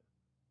deal with.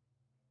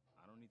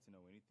 I don't need to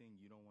know anything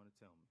you don't want to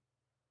tell me.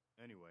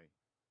 Anyway,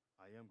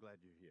 I am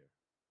glad you're here.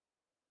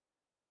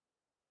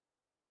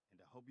 And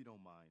I hope you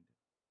don't mind,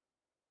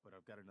 but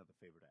I've got another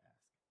favor to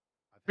ask.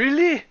 I've had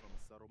Really? from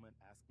a settlement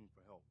asking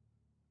for help.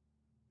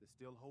 There's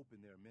still hope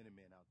in there are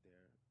Minutemen out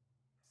there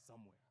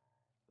somewhere.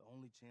 The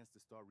only chance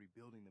to start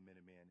rebuilding the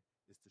Minutemen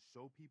is to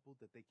show people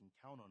that they can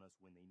count on us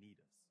when they need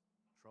us.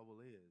 Trouble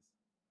is,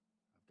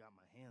 I've got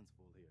my hands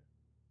full here.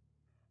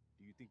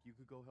 Do you think you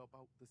could go help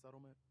out the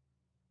settlement?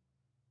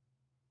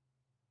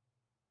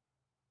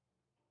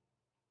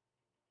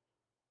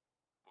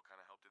 What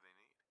kind of help do they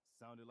need?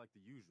 Sounded like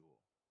the usual.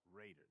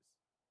 Raiders.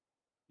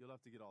 You'll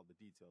have to get all the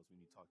details when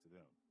you talk to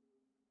them.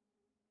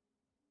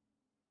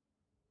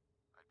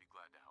 I'd be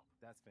glad to help.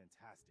 That's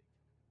fantastic.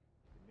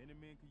 The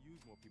Minutemen could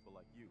use more people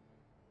like you.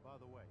 By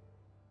the way,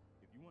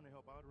 if you want to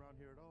help out around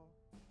here at all,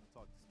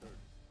 talk to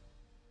Sturgis.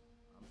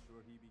 I'm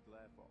sure he'd be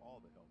glad for all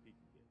the help he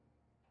can get.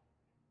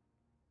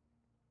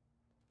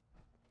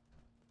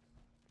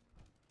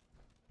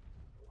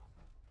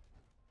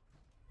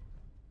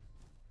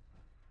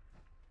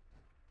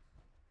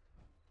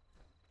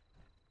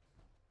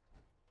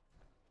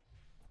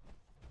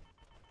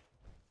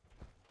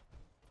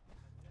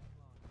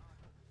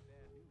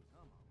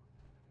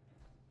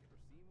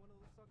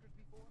 suckers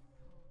before?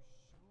 Oh,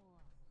 sure.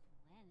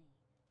 Plenty.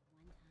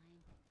 One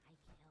time, I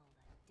killed a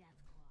Deathclaw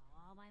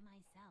all by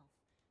myself.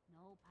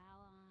 No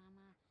power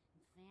armor,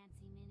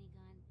 fancy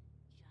minigun,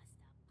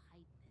 just a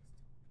pipe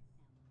pistol.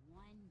 And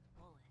one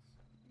bullet.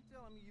 You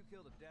telling me you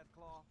killed a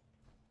Deathclaw?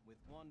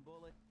 With one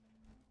bullet?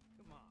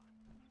 Come on.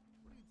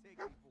 What do you take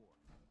me for?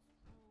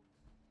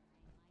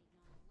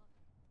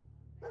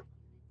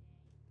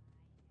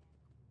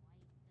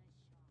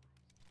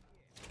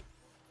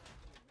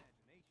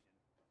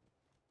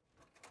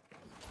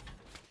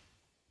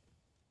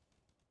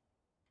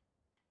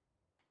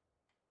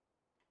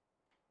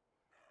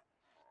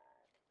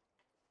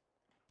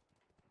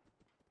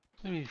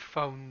 He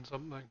found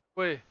something.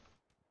 Wait.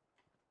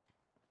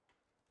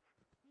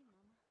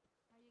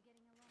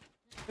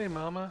 Hey,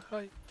 Mama.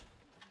 Hi.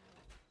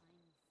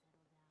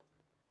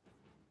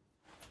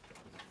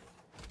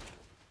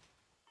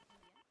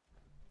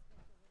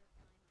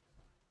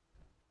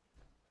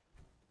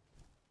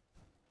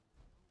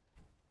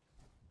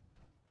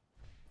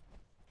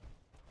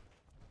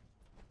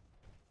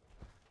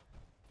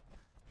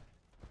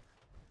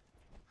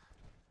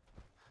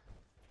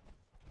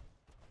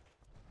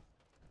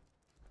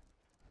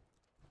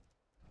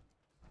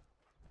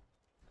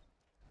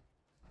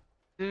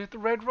 Is the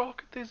red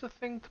rocket is a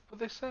thing to put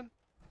this in?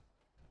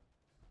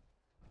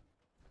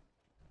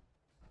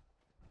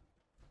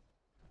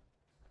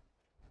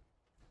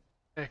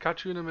 Hey,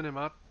 catch you in a minute,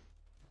 Matt.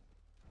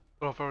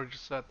 But I've already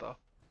just said that.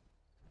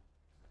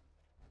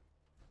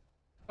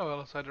 Oh well,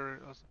 I said it.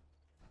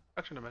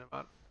 Catch you in a minute,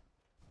 Matt.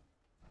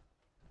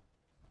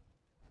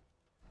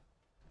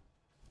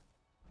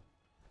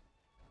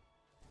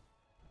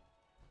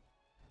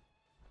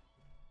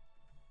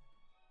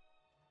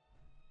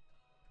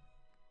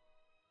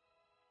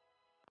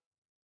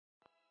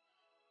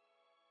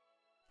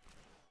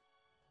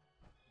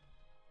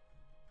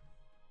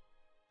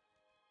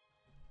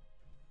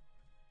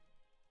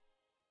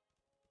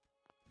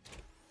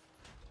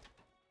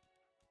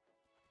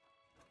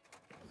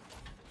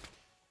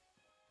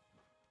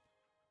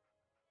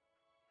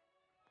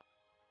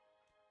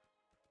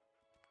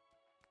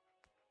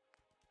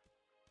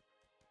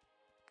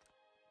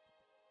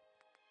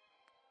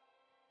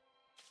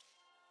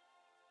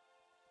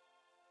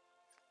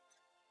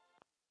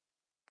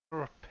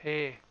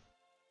 Repair.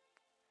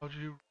 How do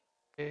you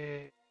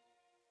repair?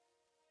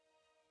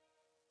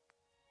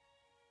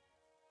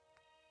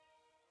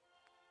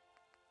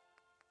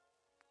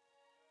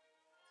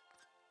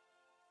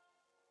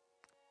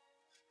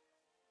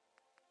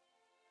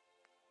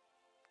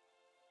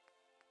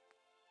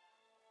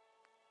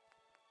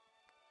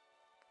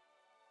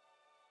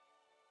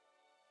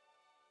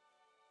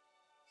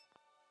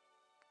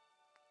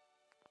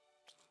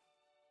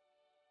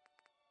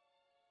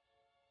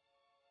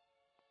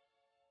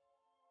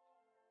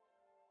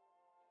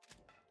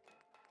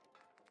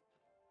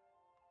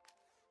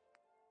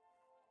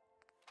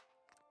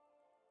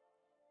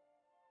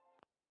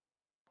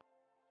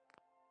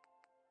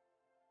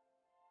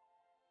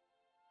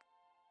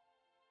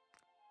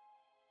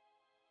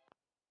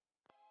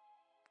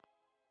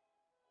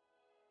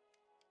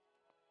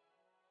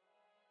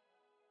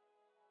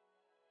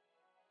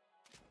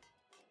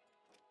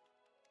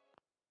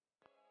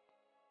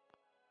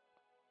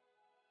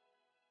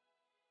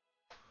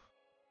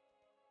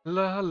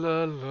 La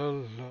la la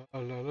la la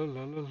la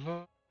la la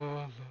la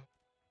la.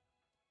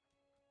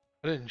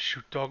 I didn't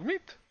shoot dog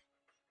meat.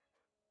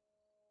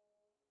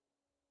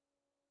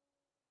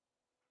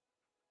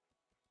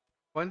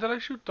 When did I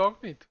shoot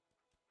dog meat?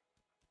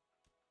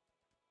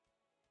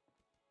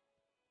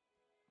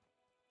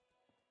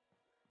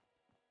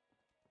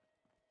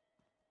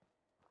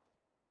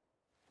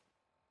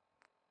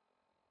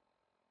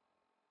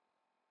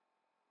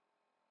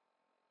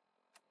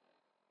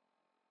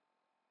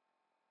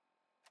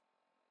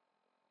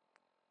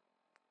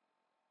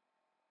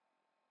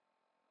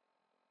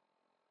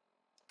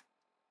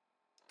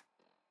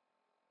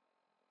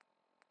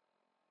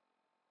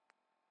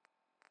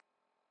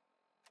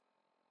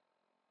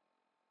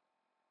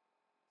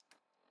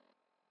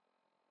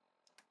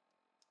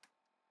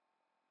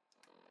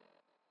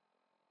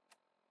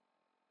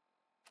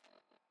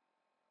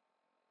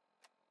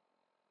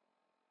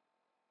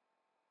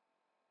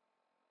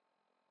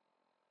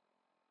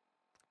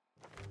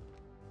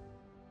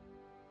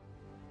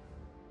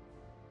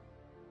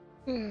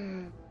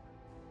 Hmm.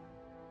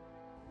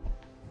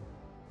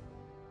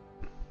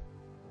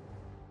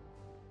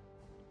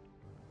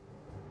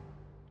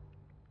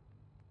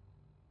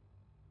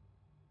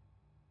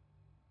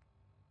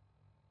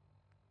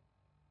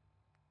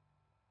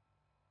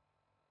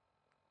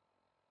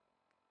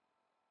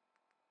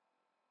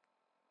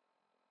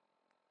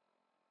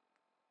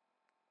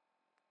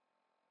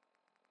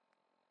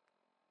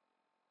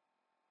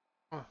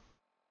 Huh.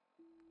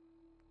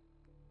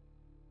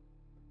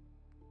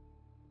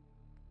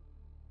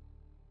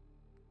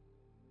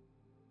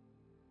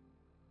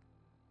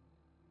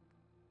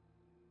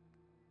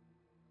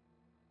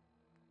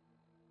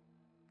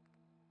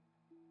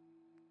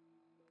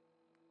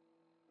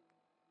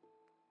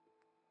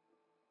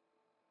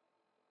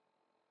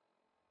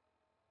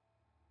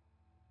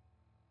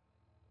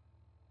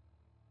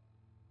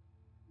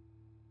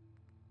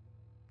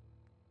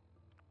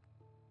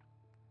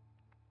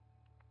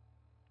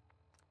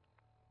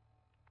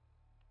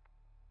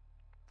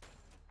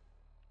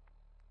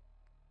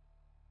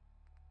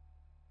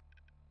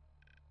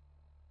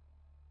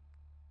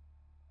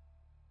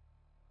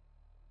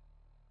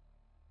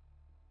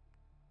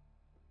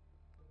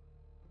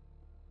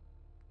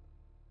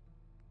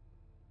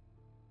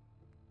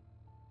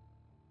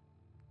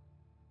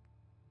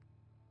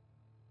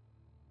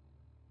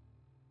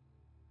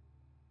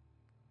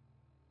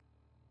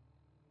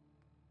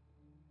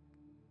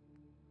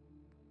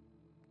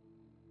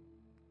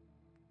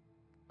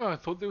 Oh, I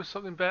thought there was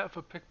something better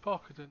for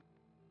pickpocketing.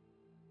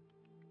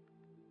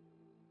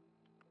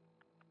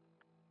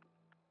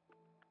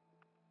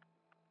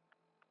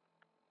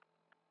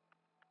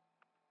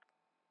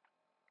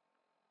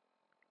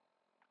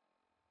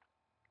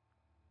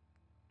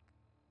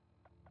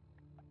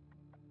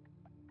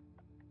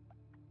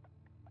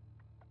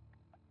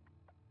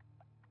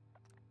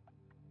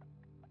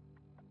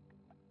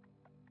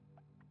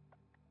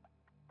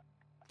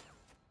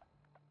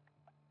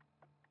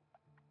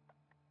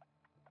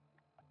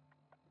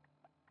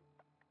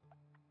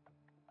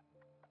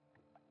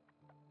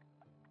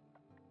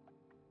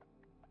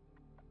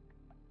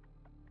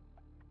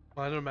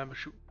 I don't remember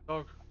shooting the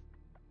dog.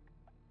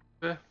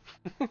 Yeah.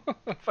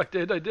 If I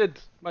did, I did.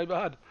 My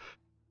bad.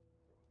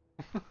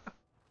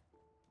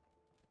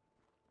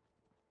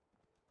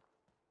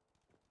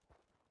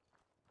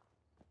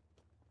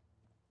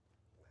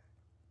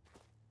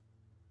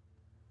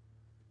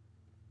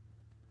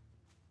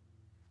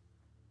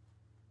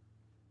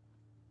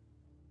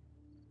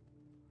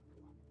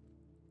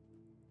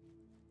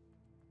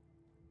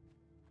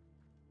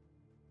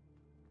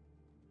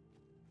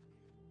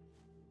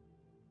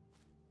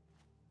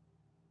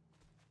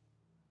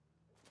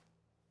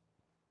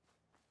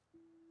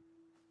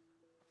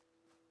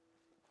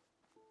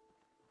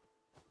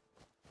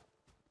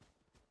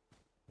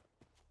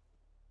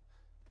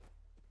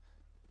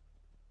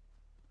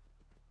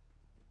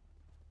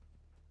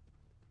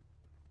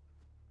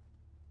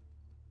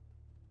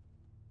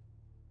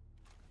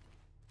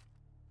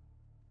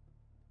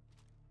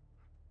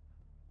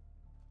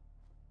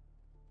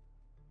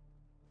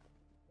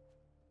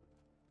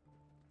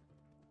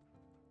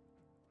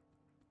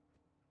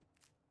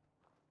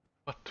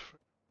 What?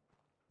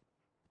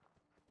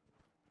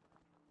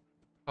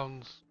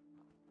 Sounds.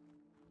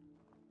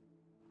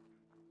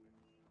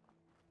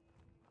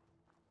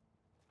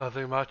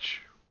 Nothing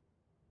much.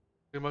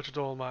 Nothing much at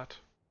all, Matt.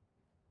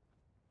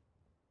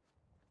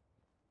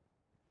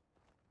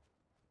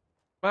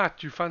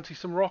 Matt, you fancy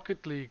some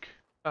Rocket League?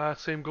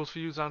 Same goes for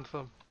you,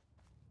 Xanthem.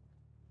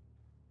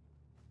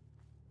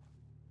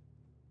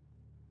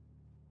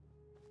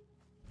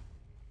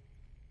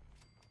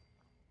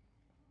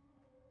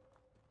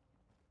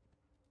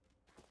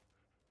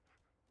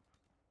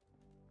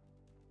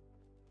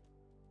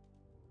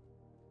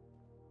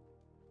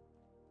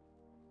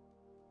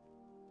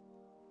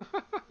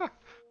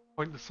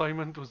 Point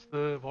assignment was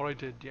the what I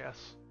did,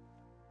 yes.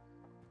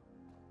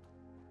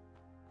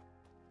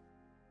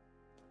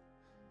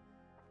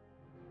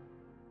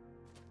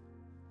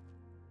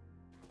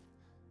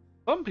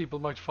 Some people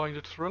might find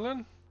it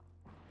thrilling.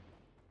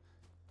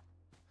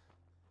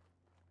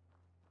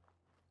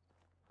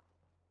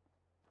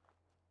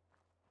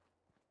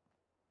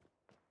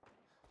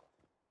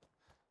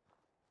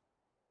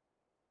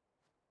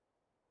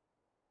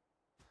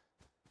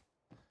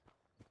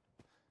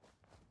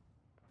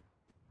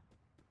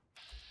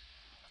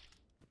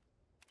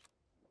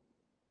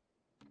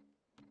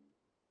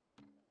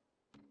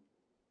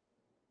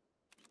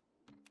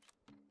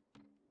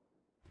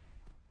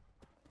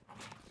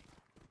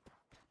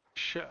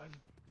 Shit, I'd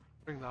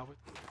bring that with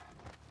me.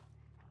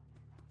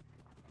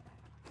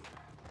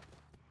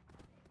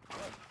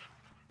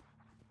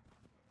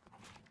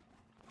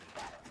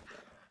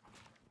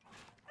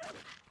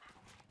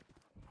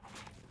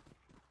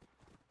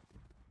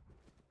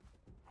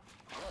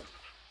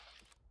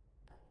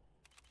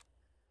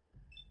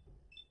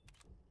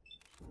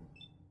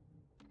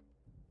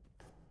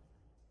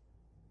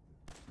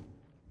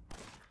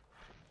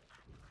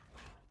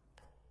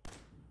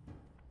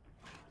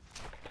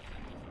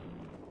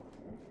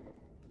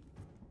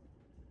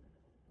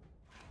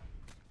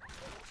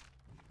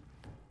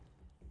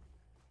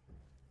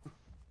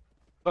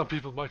 Some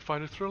people might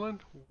find it thrilling.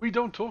 We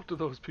don't talk to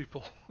those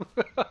people.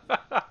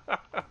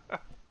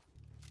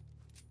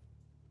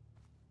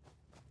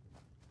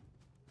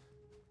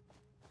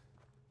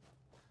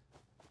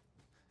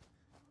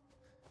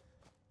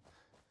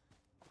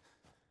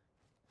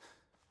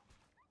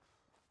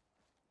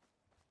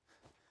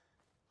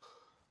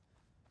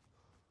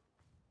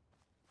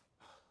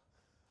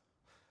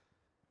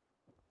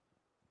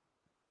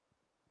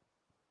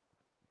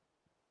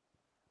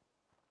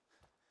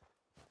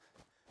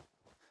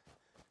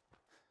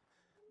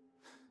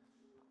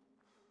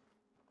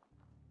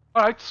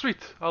 Alright, sweet.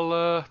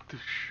 I'll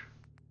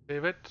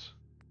save it.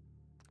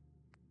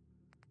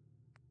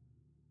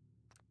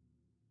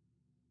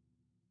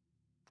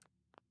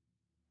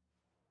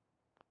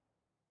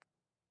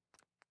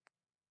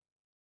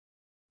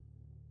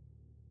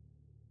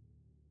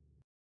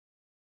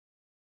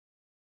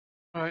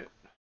 Alright.